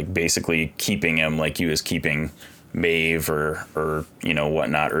just, like, basically keeping him like he was keeping Maeve or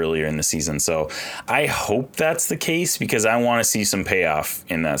whatnot earlier in the season. So I hope that's the case, because I want to see some payoff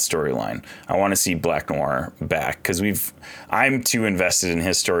in that storyline. I want to see Black Noir back, because I'm too invested in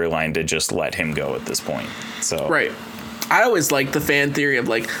his storyline to just let him go at this point. So right. I always like the fan theory of,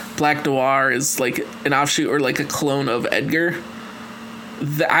 like, Black Noir is, like, an offshoot or, like, a clone of Edgar.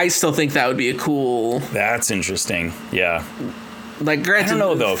 I still think that would be a cool. That's interesting. Yeah. Like, granted, I don't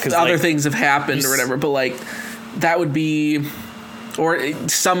know, though, 'cause, other like, things have happened or whatever, but, like, that would be, or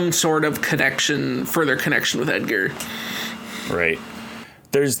some sort of further connection with Edgar. Right.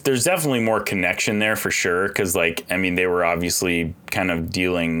 There's definitely more connection there for sure, because, like, I mean, they were obviously kind of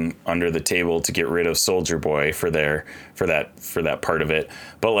dealing under the table to get rid of Soldier Boy for that part of it.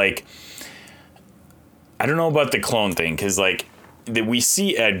 But, like, I don't know about the clone thing, because, like, we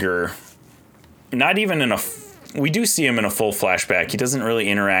see Edgar not even we do see him in a full flashback. He doesn't really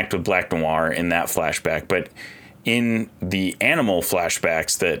interact with Black Noir in that flashback, but in the animal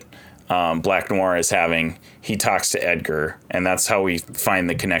flashbacks that Black Noir is having, he talks to Edgar, and that's how we find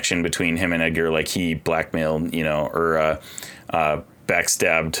the connection between him and Edgar. Like, he blackmailed, or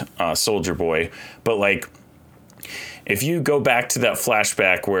backstabbed Soldier Boy. But, like, if you go back to that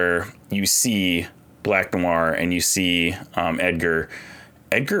flashback where you see Black Noir and you see Edgar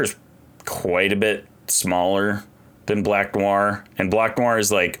is quite a bit smaller than Black Noir, and Black Noir is,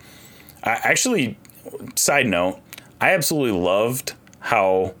 like, actually, side note, I absolutely loved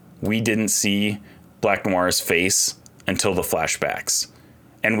how we didn't see Black Noir's face until the flashbacks,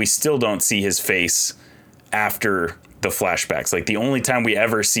 and we still don't see his face after the flashbacks. Like, the only time we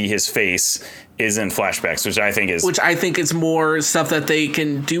ever see his face is in flashbacks, which I think is more stuff that they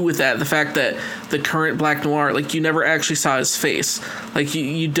can do with that. The fact that the current Black Noir, like, you never actually saw his face. Like,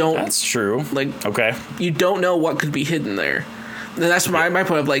 you don't. That's true. Like, okay, you don't know what could be hidden there. And that's my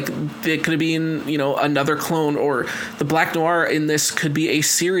point of, like, it could have been, another clone, or the Black Noir in this could be a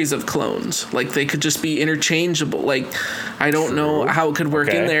series of clones. Like, they could just be interchangeable. Like, I don't know how it could work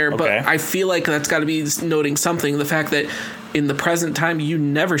in there, but I feel like that's got to be noting something. The fact that in the present time, you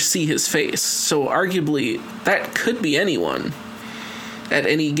never see his face. So arguably, that could be anyone at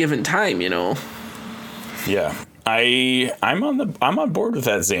any given time, Yeah. I'm on board with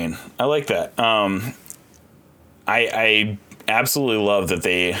that, Zane. I like that. I absolutely love that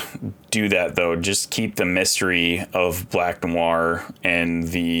they do that, though. Just keep the mystery of Black Noir and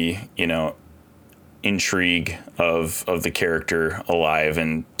the, intrigue of the character alive,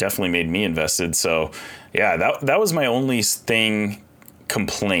 and definitely made me invested. So yeah, that was my only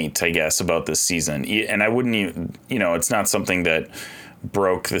complaint, I guess, about this season. And I wouldn't even, it's not something that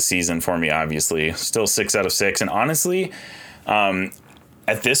broke the season for me, obviously. Still 6 out of 6. And honestly,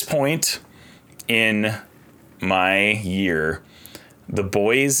 at this point in my year, The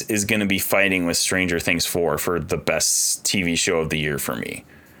Boys is going to be fighting with Stranger Things 4 for the best TV show of the year for me.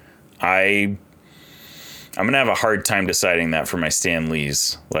 I'm going to have a hard time deciding that for my Stan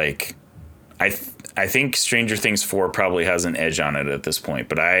Lees. Like, I think Stranger Things 4 probably has an edge on it at this point,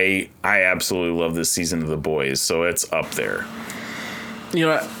 but I absolutely love this season of The Boys, so it's up there. You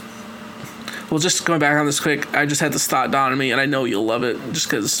know what? Well, just going back on this quick, I just had this thought dawn on me, and I know you'll love it just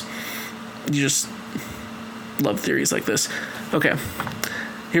because you just love theories like this. Okay,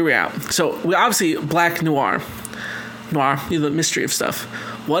 here we are. So, we obviously, Black Noir, the mystery of stuff.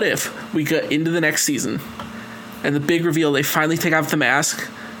 What if we get into the next season, and the big reveal, they finally take off the mask,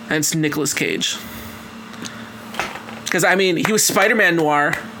 and it's Nicolas Cage? Because, I mean, he was Spider-Man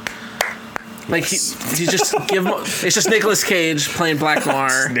Noir. Like, he just give him, it's just Nicolas Cage playing Black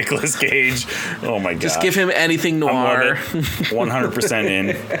Noir. Nicolas Cage. Oh my god. Just give him anything noir. 100%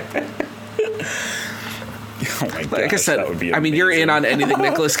 in. Oh my like I said, that would be I mean, you're in amazing. on anything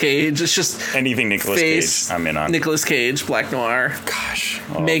Nicolas Cage. It's just Anything Nicolas face, Cage, I'm in on. Nicolas Cage, Black Noir. Gosh.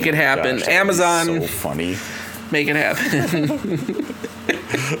 Make it my happen. gosh, that would be Amazon. So funny. Make it happen.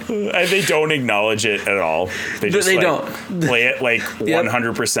 And they don't acknowledge it at all. They just They like, don't. play it like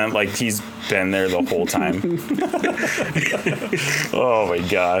 100% like he's been there the whole time. Oh my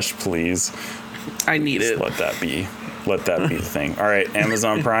gosh, please. I need it. Let that be. Let that be the thing. All right,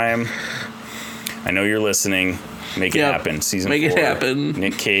 Amazon Prime. I know you're listening. Make it Yep. happen. Season Make 4. it happen.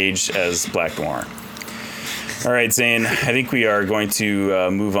 Nick Cage as Black Noir. All right, Zane, I think we are going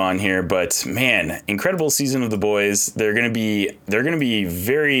to move on here, but man, incredible season of The Boys. They're going to be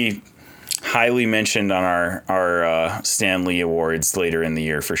very highly mentioned on our Stanley Awards later in the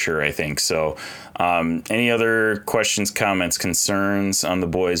year for sure, I think. So, any other questions, comments, concerns on The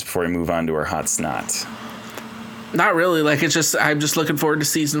Boys before we move on to our hot snot? Not really. Like, it's just, I'm just looking forward to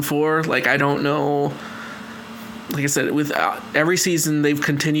season 4. Like, I don't know. Like I said, with every season, they've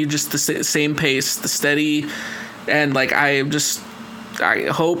continued just the same pace, the steady, and like I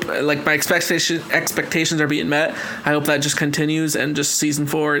hope like my expectations are being met. I hope that just continues, and just season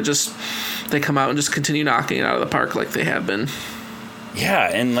 4, they come out and just continue knocking it out of the park like they have been. Yeah,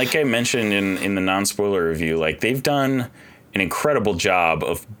 and like I mentioned in the non-spoiler review, like they've done an incredible job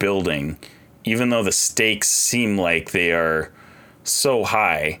of building, even though the stakes seem like they are so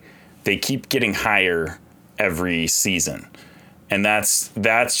high, they keep getting higher every season. And that's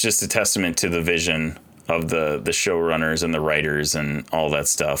just a testament to the vision of the showrunners and the writers and all that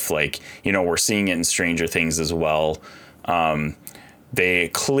stuff. Like, you know, we're seeing it in Stranger Things as well. They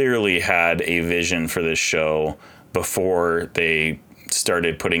clearly had a vision for this show before they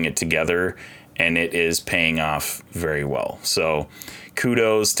started putting it together, and it is paying off very well. So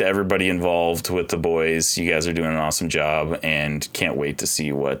kudos to everybody involved with The Boys. You guys are doing an awesome job, and can't wait to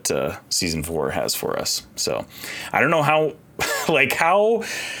see what season 4 has for us. So I don't know how, like how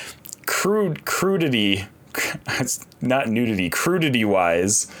crudity, not nudity, crudity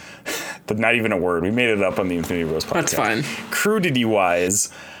wise, but not even a word. We made it up on the Infinity Bros podcast. That's fine. Crudity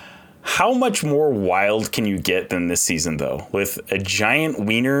wise, how much more wild can you get than this season, though? With a giant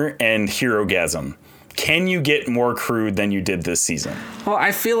wiener and hero-gasm. Can you get more crude than you did this season? Well,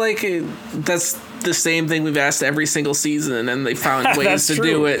 I feel like that's the same thing we've asked every single season, and they found ways to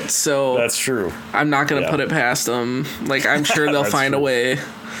do it. So that's true. I'm not going to put it past them. Like, I'm sure they'll find a way.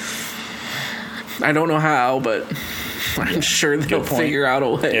 I don't know how, but I'm sure they'll figure out a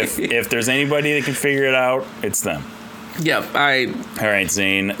way. If there's anybody that can figure it out, it's them. Yep. All right,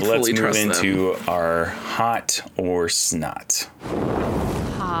 Zane, let's move into them. our hot or snot.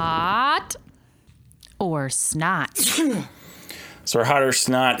 Hot or snot? So our hot or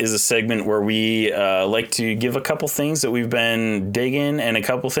snot is a segment where we like to give a couple things that we've been digging and a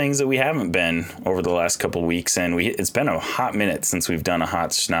couple things that we haven't been over the last couple weeks. And it's been a hot minute since we've done a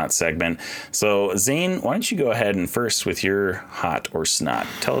hot snot segment. So Zane, why don't you go ahead and first with your hot or snot?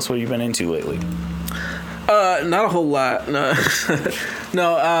 Tell us what you've been into lately. Not a whole lot. No.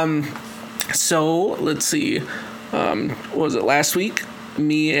 No. So let's see. What was it last week?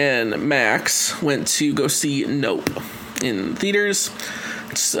 Me and Max went to go see Nope in theaters.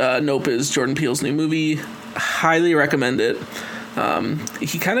 Nope is Jordan Peele's new movie. Highly recommend it.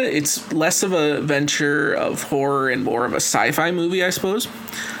 It's less of a venture of horror and more of a sci-fi movie, I suppose,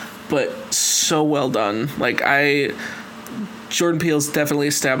 but so well done. Like Jordan Peele's definitely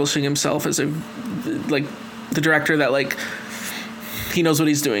establishing himself as the director that he knows what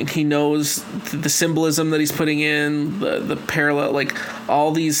he's doing. He knows the symbolism that he's putting in, the parallel, like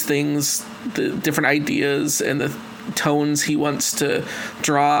all these things, the different ideas and the tones he wants to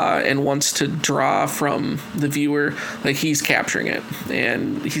draw and wants to draw from the viewer. Like he's capturing it,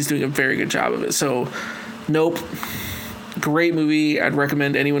 and he's doing a very good job of it. So, Nope, great movie. I'd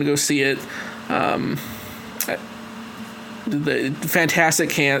recommend anyone go see it. The fantastic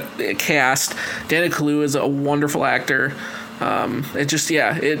cast. Daniel Kaluuya is a wonderful actor. One of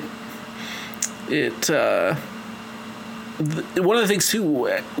the things too,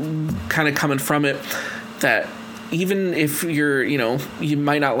 kind of coming from it, that even if you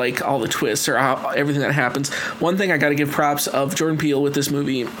might not like all the twists or everything that happens, one thing I got to give props of Jordan Peele with this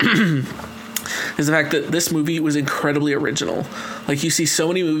movie is the fact that this movie was incredibly original. Like, you see so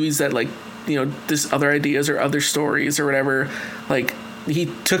many movies that this other ideas or other stories or whatever, like he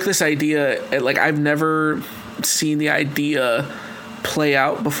took this idea, I've never seen the idea play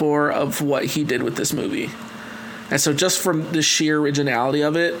out before of what he did with this movie. And so just from the sheer originality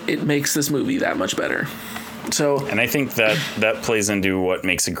of it, it makes this movie that much better. So, and I think that plays into what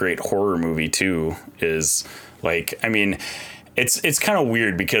makes a great horror movie too, is it's kind of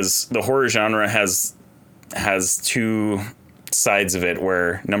weird because the horror genre has has two sides of it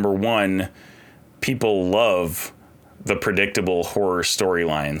where, number one, people love the predictable horror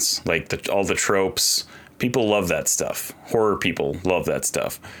storylines, like all the tropes. People love that stuff. Horror people love that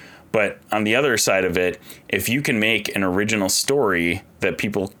stuff. But on the other side of it, if you can make an original story that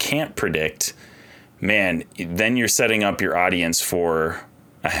people can't predict, man, then you're setting up your audience for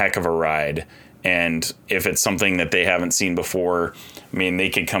a heck of a ride. And if it's something that they haven't seen before, I mean, they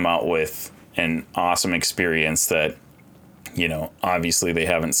could come out with an awesome experience that, you know, obviously they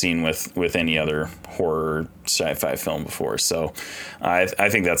haven't seen with any other horror sci-fi film before. So I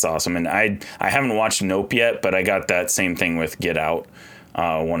think that's awesome. And I haven't watched Nope yet, but I got that same thing with Get Out.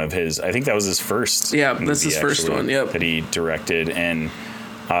 One of his, I think that was his first. Yeah, that's his first one. Yep. That he directed. And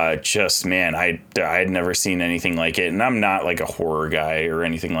just, man, I had never seen anything like it. And I'm not like a horror guy or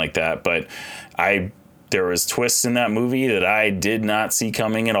anything like that, but there was twists in that movie that I did not see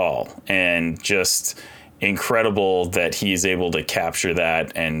coming at all. And just incredible that he's able to capture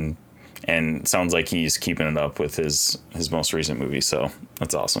that, and sounds like he's keeping it up with his most recent movie. So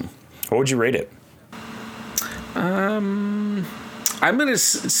that's awesome. What would you rate it? I'm going to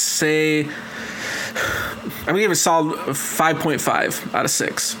say, I'm going to give it a solid 5.5 out of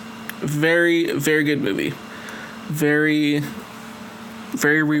 6. Very, very good movie. Very,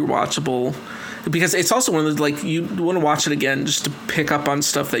 very rewatchable. Because it's also one of those, like, you want to watch it again just to pick up on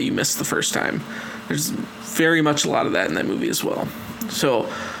stuff that you missed the first time. There's very much a lot of that in that movie as well.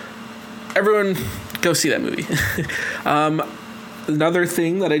 So, everyone, go see that movie. Another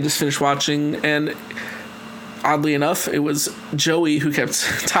thing that I just finished watching, and oddly enough, it was Joey who kept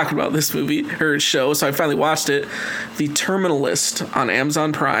talking about this movie, her show, so I finally watched it. The Terminal List on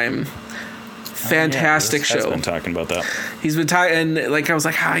Amazon Prime. Fantastic show. He's been talking about that. He's been and like I was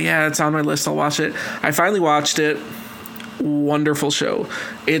like, yeah, it's on my list. I'll watch it. I finally watched it. Wonderful show.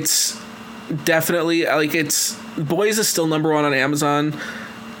 It's definitely Boys is still number 1 on Amazon.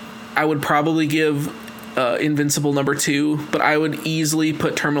 I would probably give Invincible number 2, but I would easily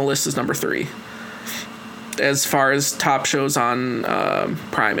put Terminal List as number 3 as far as top shows on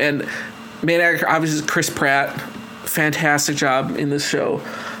Prime. And main actor obviously is Chris Pratt. Fantastic job in this show.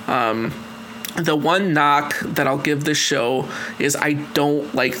 The one knock that I'll give this show is I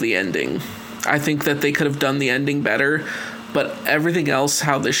don't like the ending. I think that they could have done the ending better, but everything else,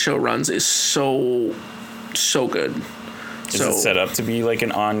 how this show runs, is so good. Is it set up to be like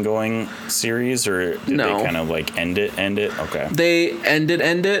an ongoing series, or did they kind of like end it? Okay. They end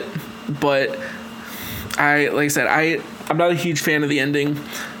it, but I'm not a huge fan of the ending.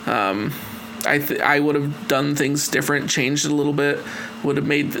 I would have done things different, changed it a little bit, would have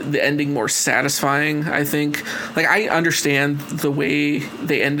made the ending more satisfying, I think. Like, I understand the way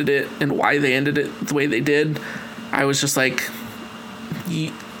they ended it and why they ended it the way they did. I was just like,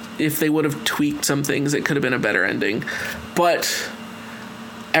 if they would have tweaked some things, it could have been a better ending. But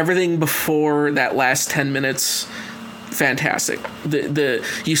everything before that last 10 minutes, fantastic.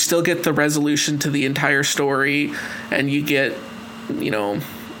 You still get the resolution to the entire story, and you get, you know,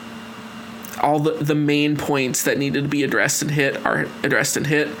 all the main points that needed to be addressed and hit are addressed and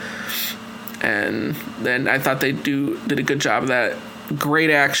hit. And then I thought they did a good job of that.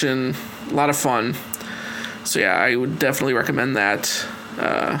 Great action, a lot of fun. So yeah, I would definitely recommend that.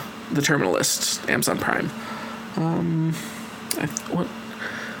 The Terminal List, Amazon Prime.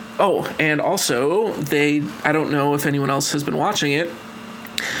 And also I don't know if anyone else has been watching it.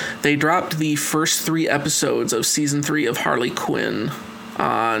 They dropped the first 3 episodes of season 3 of Harley Quinn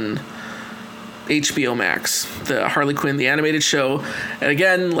on HBO Max, the Harley Quinn, the animated show. And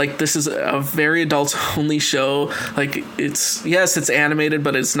again, like, this is a very adult-only show. Like, it's animated,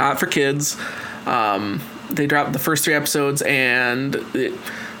 but it's not for kids. They dropped the first 3 episodes, and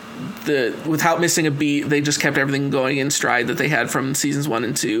without missing a beat, they just kept everything going in stride that they had from seasons 1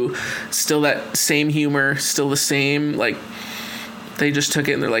 and 2. Still that same humor, still the same, like, they just took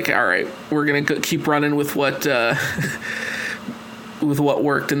it and they're like, all right, we're going to keep running with what with what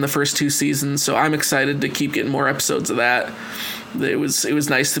worked in the first 2 seasons. So I'm excited to keep getting more episodes of that. It was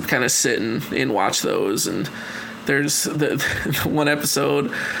nice to kind of sit and watch those. And there's the one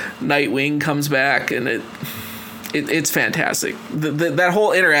episode, Nightwing comes back, and it's fantastic. That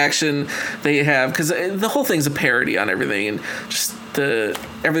whole interaction they have, because the whole thing's a parody on everything, and just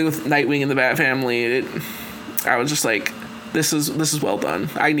everything with Nightwing and the Bat Family. I was just like, this is well done.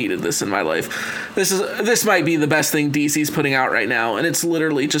 I needed this in my life. This might be the best thing DC's putting out right now, and it's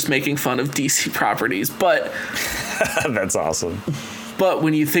literally just making fun of DC properties. But that's awesome. But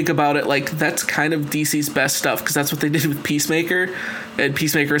when you think about it, like, that's kind of DC's best stuff, because that's what they did with Peacemaker, and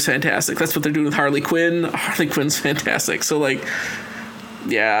Peacemaker is fantastic. That's what they're doing with Harley Quinn. Harley Quinn's fantastic. So, like,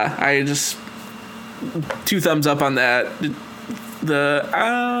 yeah, 2 thumbs up on that.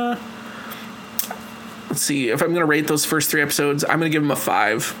 Let's see, if I'm gonna rate those first 3 episodes, I'm gonna give them a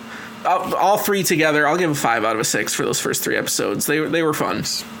 5. All 3 together, I'll give a 5 out of a 6 for those first 3 episodes. They were fun.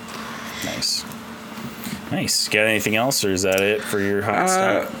 Nice. Got anything else, or is that it for your hot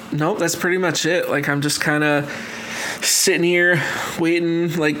stuff? Nope, that's pretty much it. Like, I'm just kind of sitting here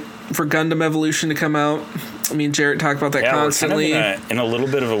waiting, like, for Gundam Evolution to come out. I mean, Jarrett talked about that constantly. We're kind of in a little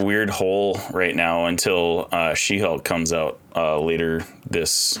bit of a weird hole right now until She-Hulk comes out later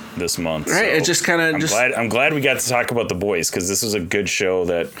this month. Right, so it just kind of I'm glad we got to talk about The Boys, because this was a good show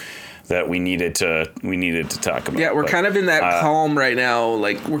that we needed to talk about. Yeah, we're kind of in that calm right now.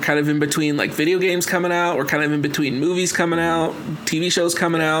 Like, we're kind of in between, like, video games coming out. We're kind of in between movies coming out, TV shows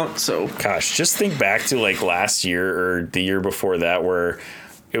coming out. So, gosh, just think back to, like, last year or the year before that, where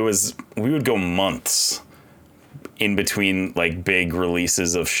we would go months in between, like, big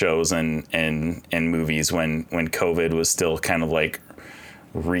releases of shows and movies when COVID was still kind of, like,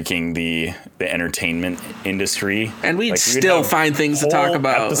 wreaking the entertainment industry, and we'd still find things to talk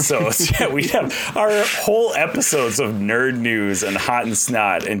about. Episodes. Yeah, we'd have our whole episodes of nerd news and hot and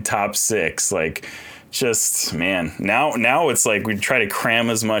snot and top 6. Like, just, man, now it's like we try to cram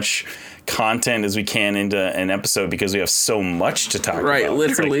as much content as we can into an episode because we have so much to talk about. Right,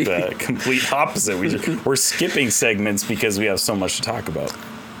 literally. It's like the complete opposite. We're skipping segments because we have so much to talk about.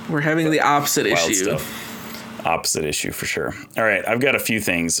 We're having the opposite issue. Stuff. Opposite issue for sure. All right, I've got a few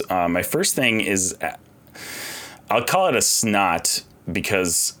things. My first thing is, I'll call it a snot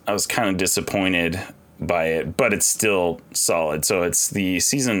because I was kind of disappointed by it, but it's still solid. So it's the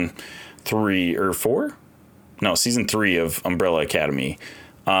season 3 or 4? No, season 3 of Umbrella Academy.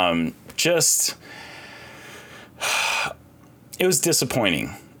 It was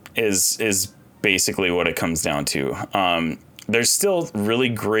disappointing is basically what it comes down to. There's still really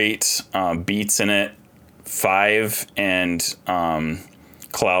great beats in it. Five and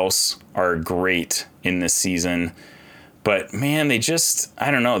Klaus are great in this season, but man, they just,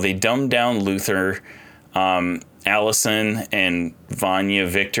 I don't know, they dumbed down Luther. Allison and Vanya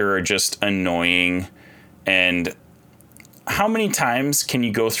Victor are just annoying. And how many times can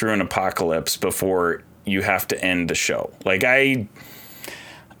you go through an apocalypse before you have to end the show? Like,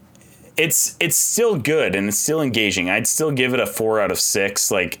 it's still good and it's still engaging. I'd still give it a 4 out of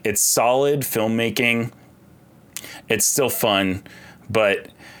 6. Like, it's solid filmmaking. It's still fun, but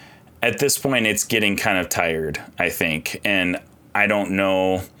at this point it's getting kind of tired, I think. And I don't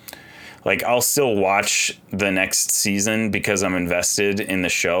know, like, I'll still watch the next season because I'm invested in the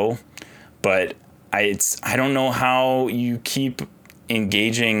show, but I don't know how you keep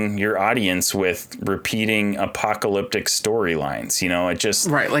engaging your audience with repeating apocalyptic storylines. You know, it just,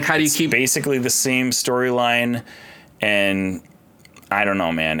 right. Like, how do you keep basically the same storyline? And I don't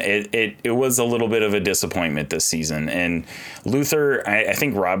know, man. It was a little bit of a disappointment this season. And Luther, I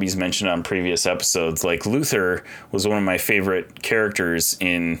think Robbie's mentioned on previous episodes, like, Luther was one of my favorite characters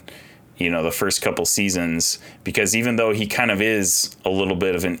in, you know, the first couple seasons, because even though he kind of is a little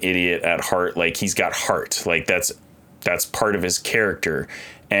bit of an idiot at heart, like, he's got heart. Like, that's part of his character.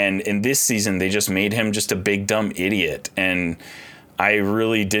 And in this season, they just made him just a big dumb idiot. And I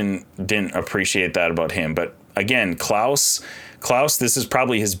really didn't appreciate that about him. But again, Klaus, this is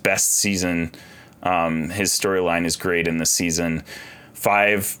probably his best season. His storyline is great in this season.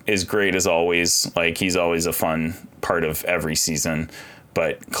 5 is great as always. Like, he's always a fun part of every season.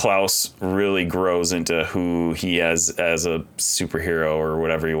 But Klaus really grows into who he is as a superhero, or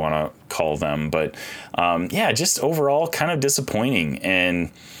whatever you want to call them. But yeah, just overall kind of disappointing, and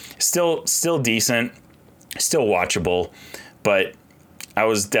still decent, still watchable. But I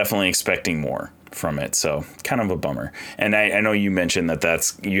was definitely expecting more from it, so kind of a bummer. And I know you mentioned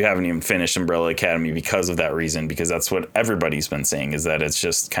that you haven't even finished Umbrella Academy because of that reason, because that's what everybody's been saying, is that it's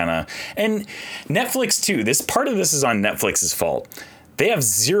just kind of, and Netflix too, this part of this is on Netflix's fault. They have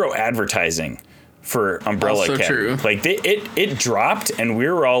 0 advertising for Umbrella also Academy. True. Like, it dropped and we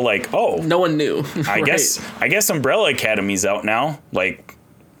were all like, oh, no one knew. I guess Umbrella Academy's out now. Like,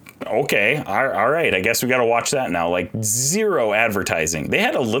 okay, all right, I guess we got to watch that now. Like, 0 advertising. They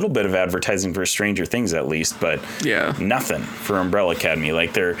had a little bit of advertising for Stranger Things at least, but yeah, nothing for Umbrella Academy.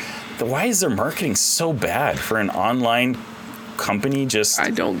 Like, why is their marketing so bad for an online company? Just, I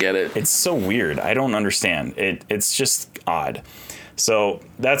don't get it. It's so weird. I don't understand. It's just odd. So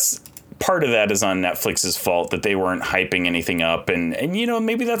that's part of that is on Netflix's fault, that they weren't hyping anything up. And you know,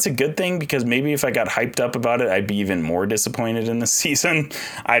 maybe that's a good thing, because maybe if I got hyped up about it, I'd be even more disappointed in the season.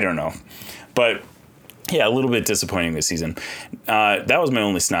 I don't know. But Yeah, a little bit disappointing this season. That was my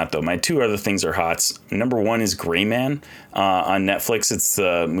only snot, though. My two other things are hots. Number one is Gray Man on Netflix. It's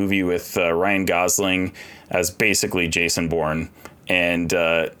the movie with Ryan Gosling as basically Jason Bourne, and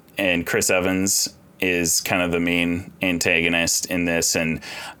Chris Evans is kind of the main antagonist in this, and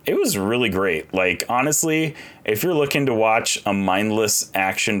it was really great. Like, honestly, if you're looking to watch a mindless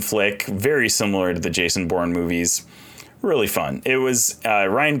action flick, very similar to the Jason Bourne movies, really fun. It was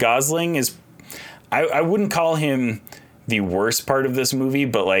Ryan Gosling is. I wouldn't call him the worst part of this movie,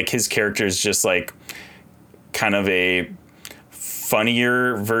 but like his character is just like kind of a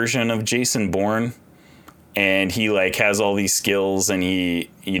funnier version of Jason Bourne. And he like has all these skills, and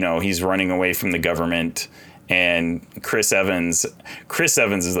he's running away from the government. And Chris Evans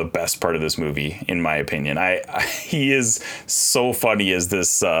is the best part of this movie, in my opinion. He is so funny as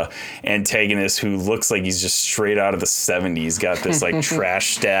this antagonist who looks like he's just straight out of the 70s. Got this like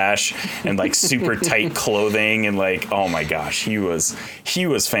trash stash and like super tight clothing, and like, oh my gosh, he was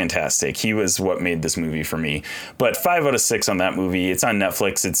fantastic. He was what made this movie for me. But 5 out of 6 on that movie. It's on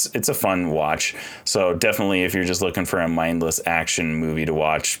Netflix. It's a fun watch. So definitely, if you're just looking for a mindless action movie to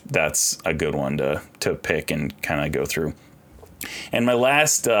watch, that's a good one to pick and kind of go through. And my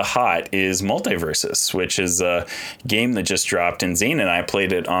last hot is Multiversus, which is a game that just dropped, and Zane and I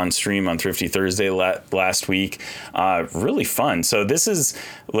played it on stream on Thrifty Thursday last week. Really fun. So this is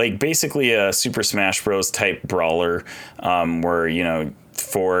like basically a Super Smash Bros. Type brawler, where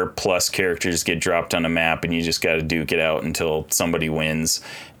 4+ characters get dropped on a map, and you just got to duke it out until somebody wins.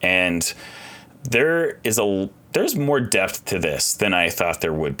 And there's more depth to this than I thought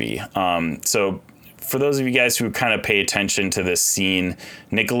there would be. So for those of you guys who kind of pay attention to this scene,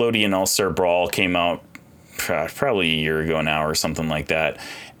 Nickelodeon All-Star Brawl came out probably a year ago now or something like that.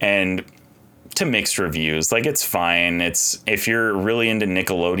 And to mixed reviews, like, it's fine. If you're really into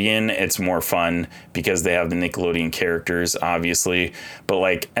Nickelodeon, it's more fun because they have the Nickelodeon characters, obviously. But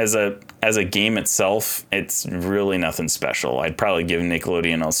like as a game itself, it's really nothing special. I'd probably give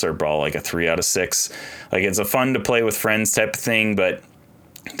Nickelodeon All-Star Brawl like a 3 out of 6. Like, it's a fun to play with friends type of thing, but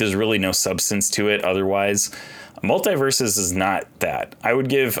there's really no substance to it otherwise. Multiversus is not that. I'll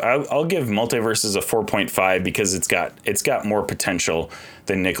give Multiversus a 4.5 because it's got more potential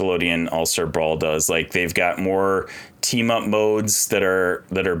than Nickelodeon All-Star Brawl does. Like, they've got more team up modes that are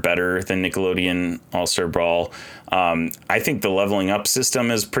better than Nickelodeon All-Star Brawl. I think the leveling up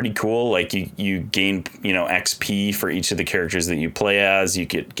system is pretty cool. Like, you gain XP for each of the characters that you play as. You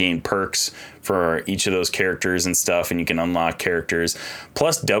gain perks for each of those characters and stuff, and you can unlock characters.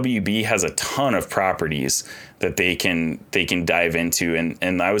 Plus, WB has a ton of properties that they can dive into,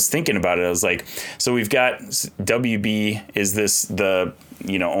 and I was thinking about it. I was like, so we've got WB is the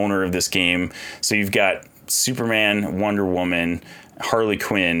owner of this game. So you've got Superman, Wonder Woman, Harley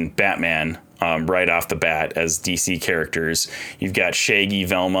Quinn, Batman, right off the bat as DC characters. You've got Shaggy,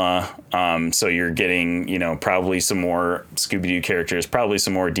 Velma. So you're getting, probably some more Scooby-Doo characters, probably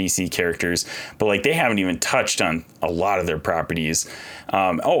some more DC characters, but like, they haven't even touched on a lot of their properties.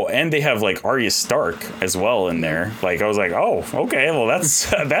 And they have like Arya Stark as well in there. Like, I was like, oh, okay, well,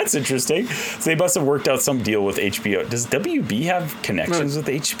 that's interesting. So they must have worked out some deal with HBO. Does WB have connections with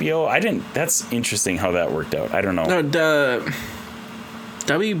HBO? That's interesting how that worked out. I don't know. No,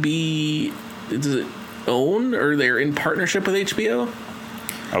 WB, does it own, or they're in partnership with HBO?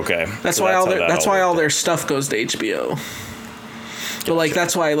 Okay. That's why all their stuff goes to HBO. But like,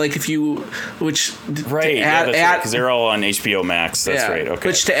 that's why, like, if you, which right, because they're all on HBO Max. That's right. Okay.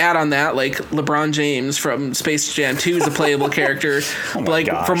 Which, to add on that, like, LeBron James from Space Jam 2 is a playable character. Oh my like,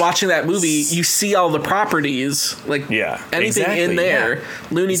 gosh. From watching that movie, you see all the properties, like, anything in there. Yeah.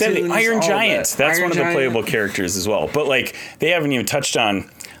 Looney Tunes, Iron Giant. That's Iron one of Giant. the playable characters as well. But like, they haven't even touched on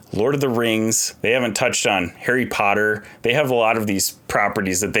Lord of the Rings. They haven't touched on Harry Potter. They have a lot of these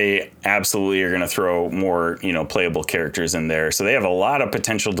properties that they absolutely are going to throw more, playable characters in there. So they have a lot of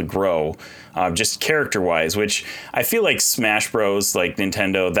potential to grow, just character-wise, which I feel like Smash Bros, like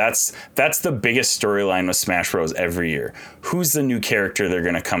Nintendo, that's the biggest storyline with Smash Bros every year. Who's the new character they're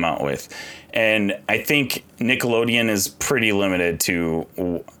going to come out with? And I think Nickelodeon is pretty limited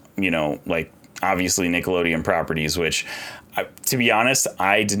to, like, obviously Nickelodeon properties, which, to be honest,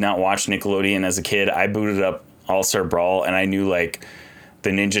 I did not watch Nickelodeon as a kid. I booted up All-Star Brawl, and I knew like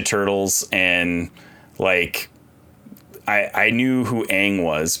the Ninja Turtles, and like I knew who Aang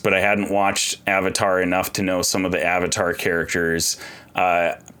was, but I hadn't watched Avatar enough to know some of the Avatar characters.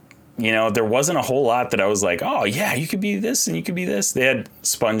 There wasn't a whole lot that I was like, oh yeah, you could be this and you could be this. They had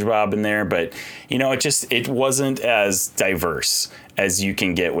SpongeBob in there, but it wasn't as diverse as you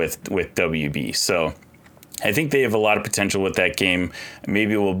can get with WB. So I think they have a lot of potential with that game.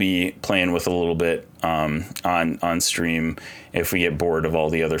 Maybe we'll be playing with a little bit on stream if we get bored of all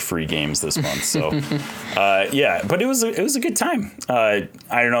the other free games this month. So yeah, but it was a good time. I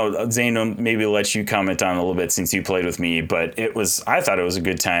don't know, Zane, maybe let you comment on it a little bit since you played with me, but I thought it was a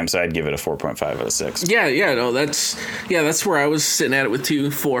good time, so I'd give it a 4.5 out of 6. No, that's where I was sitting at it with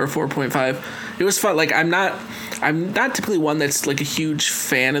 4.5. It was fun. Like, I'm not typically one that's like a huge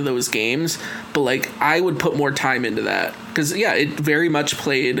fan of those games, but like I would put more time into that because it very much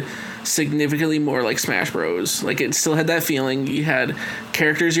played significantly more like Smash Bros. Like, it still had that feeling. You had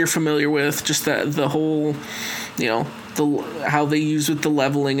characters you're familiar with, just the whole, how they use with the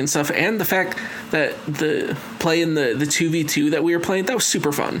leveling and stuff, and the fact that the play in the 2v2 that we were playing, that was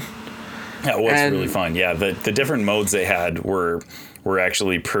super fun. Yeah, it was really fun. Yeah, the different modes they had were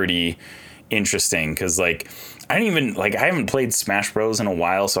actually pretty interesting because like I haven't played Smash Bros in a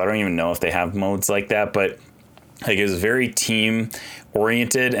while, so I don't even know if they have modes like that, but like it was very team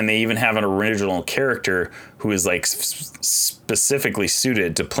oriented, and they even have an original character who is like specifically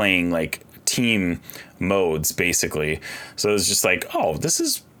suited to playing like team modes basically. So it was just like, oh, this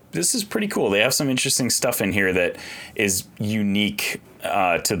is pretty cool. They have some interesting stuff in here that is unique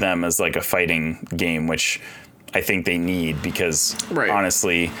to them as like a fighting game, which I think they need because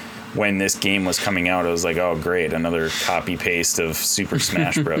honestly, when this game was coming out, I was like, oh, great, another copy paste of Super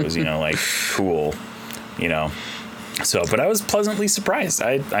Smash Bros. Like cool, So, but I was pleasantly surprised.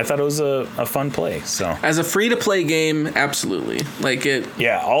 I thought it was a fun play. So, as a free to play game, absolutely, like it.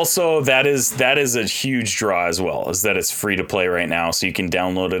 Yeah. Also, that is a huge draw as well, is that it's free to play right now, so you can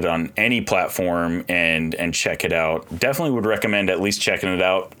download it on any platform and check it out. Definitely would recommend at least checking it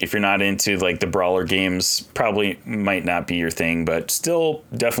out. If you're not into like the brawler games, probably might not be your thing, but still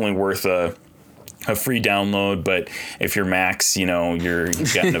definitely worth a free download. But if you're Max, you've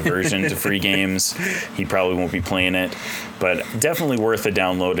got an aversion to free games, he probably won't be playing it, but definitely worth a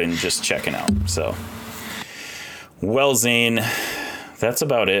download and just checking out. So, well, Zane, that's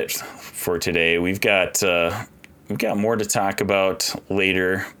about it for today. We've got more to talk about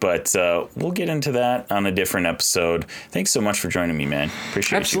later, but we'll get into that on a different episode. Thanks so much for joining me, man.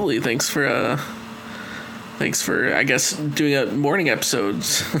 Appreciate it. Absolutely. Thanks for, I guess, doing morning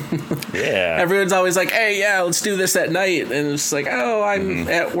episodes. Yeah. Everyone's always like, hey, let's do this at night. And it's like, oh, I'm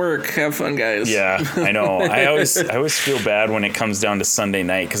at work. Have fun, guys. Yeah, I know. I always feel bad when it comes down to Sunday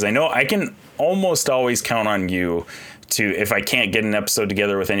night because I know I can almost always count on you to, if I can't get an episode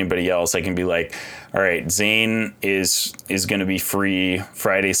together with anybody else, I can be like, all right, Zane is going to be free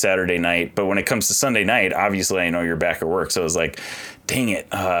Friday, Saturday night. But when it comes to Sunday night, obviously I know you're back at work. So I was like, dang it,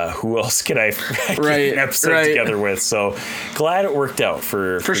 who else could I get an episode together with? So glad it worked out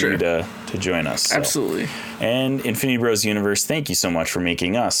for sure. You to join us. So. Absolutely. And Infinity Bros Universe, thank you so much for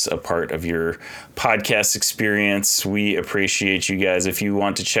making us a part of your podcast experience. We appreciate you guys. If you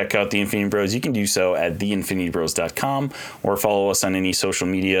want to check out the Infinity Bros, you can do so at theinfinitybros.com or follow us on any social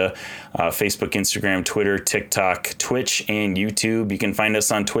media, Facebook, Instagram, Twitter, TikTok, Twitch, and YouTube. You can find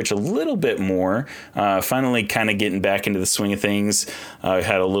us on Twitch a little bit more. Finally kind of getting back into the swing of things. We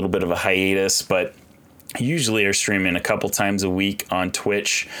had a little bit of a hiatus, but usually are streaming a couple times a week on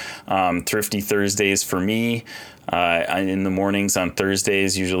Twitch. Thrifty Thursdays for me. In the mornings on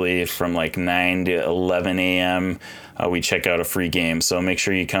Thursdays, usually from like 9 to 11 a.m., we check out a free game. So make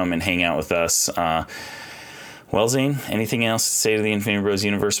sure you come and hang out with us. Well, Zane, anything else to say to the Infinity Bros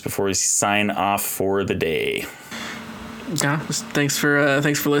universe before we sign off for the day? Yeah, thanks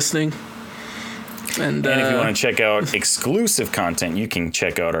for listening. And if you want to check out exclusive content, you can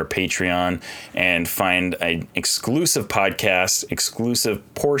check out our Patreon and find an exclusive podcast, exclusive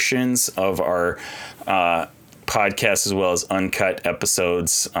portions of our podcast, as well as uncut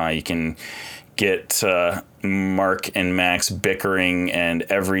episodes. You can get Mark and Max bickering and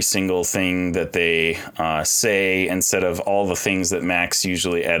every single thing that they say instead of all the things that Max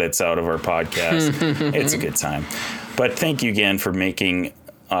usually edits out of our podcast. It's a good time. But thank you again for making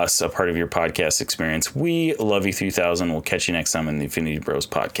us a part of your podcast experience. We love you 3000. We'll catch you next time on the Infinity Bros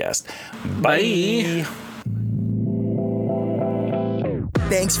podcast. Bye.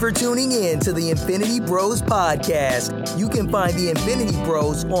 Thanks for tuning in to the Infinity Bros podcast. You can find the Infinity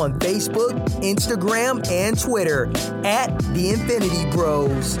Bros on Facebook, Instagram, and Twitter at the Infinity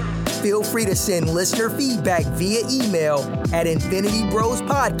Bros. Feel free to send listener feedback via email at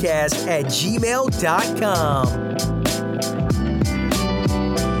infinitybrospodcast@gmail.com.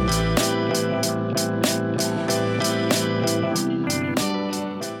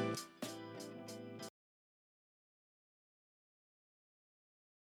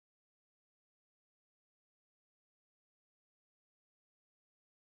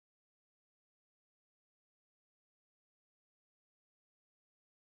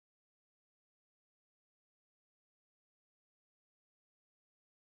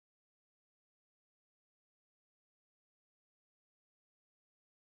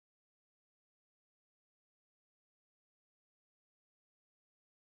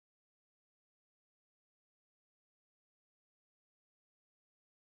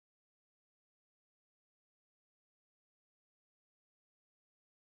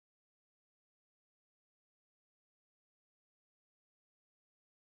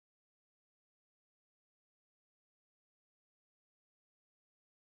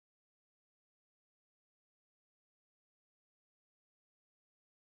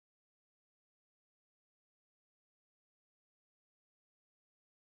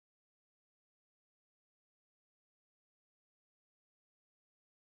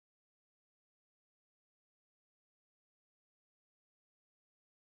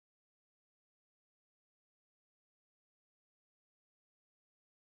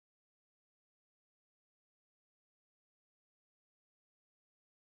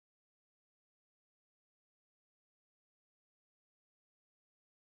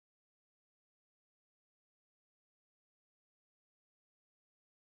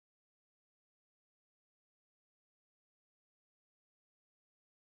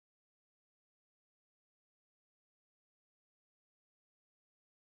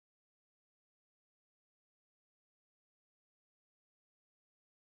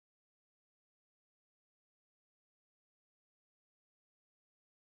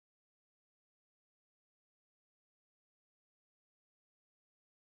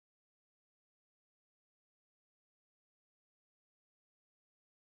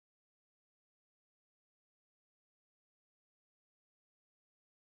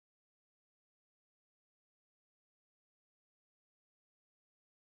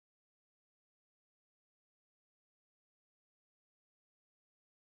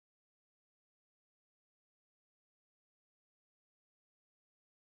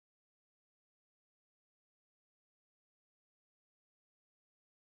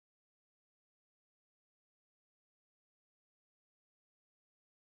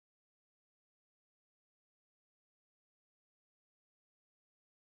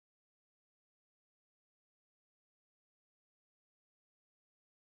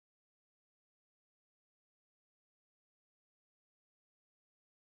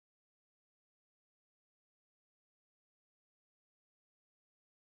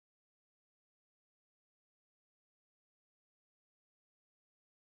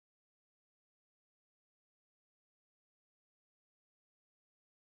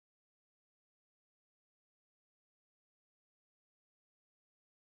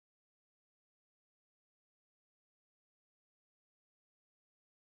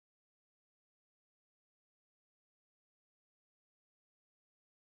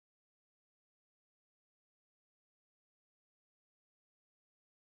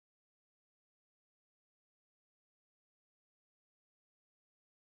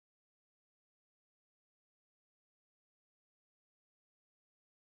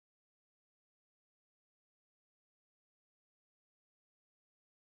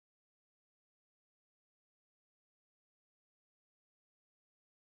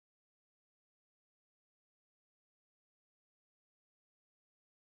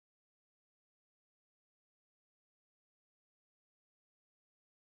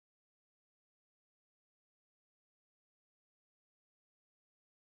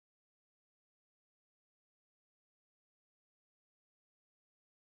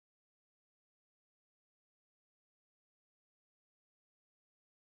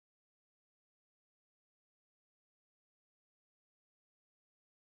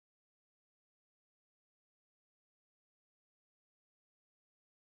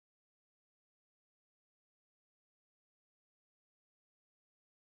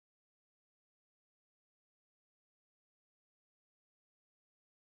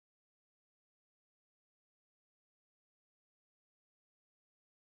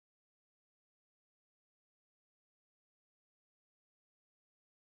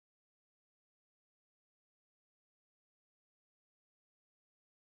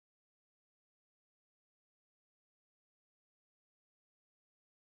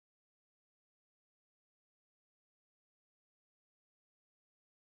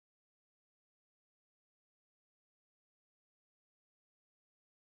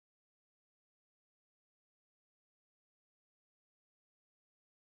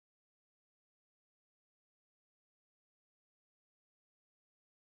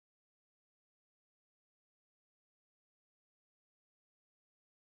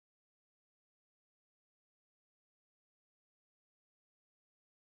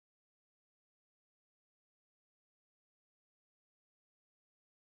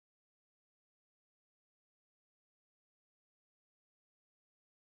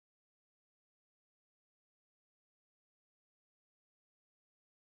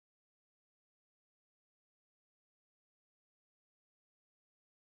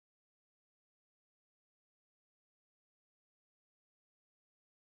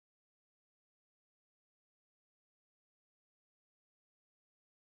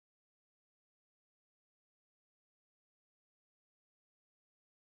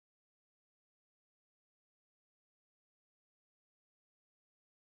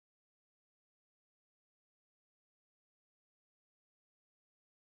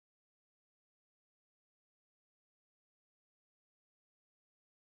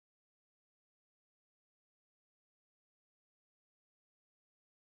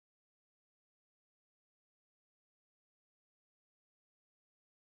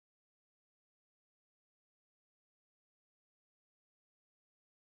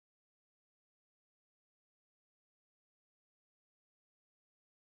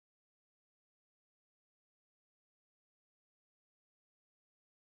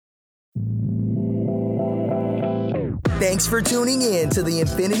 Thanks for tuning in to the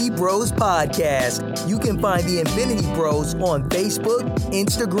Infinity Bros podcast. You can find the Infinity Bros on Facebook,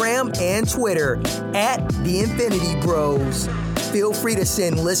 Instagram, and Twitter at the Infinity Bros. Feel free to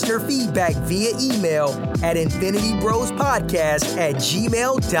send listener feedback via email at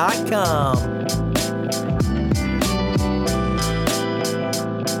infinitybrospodcast@gmail.com.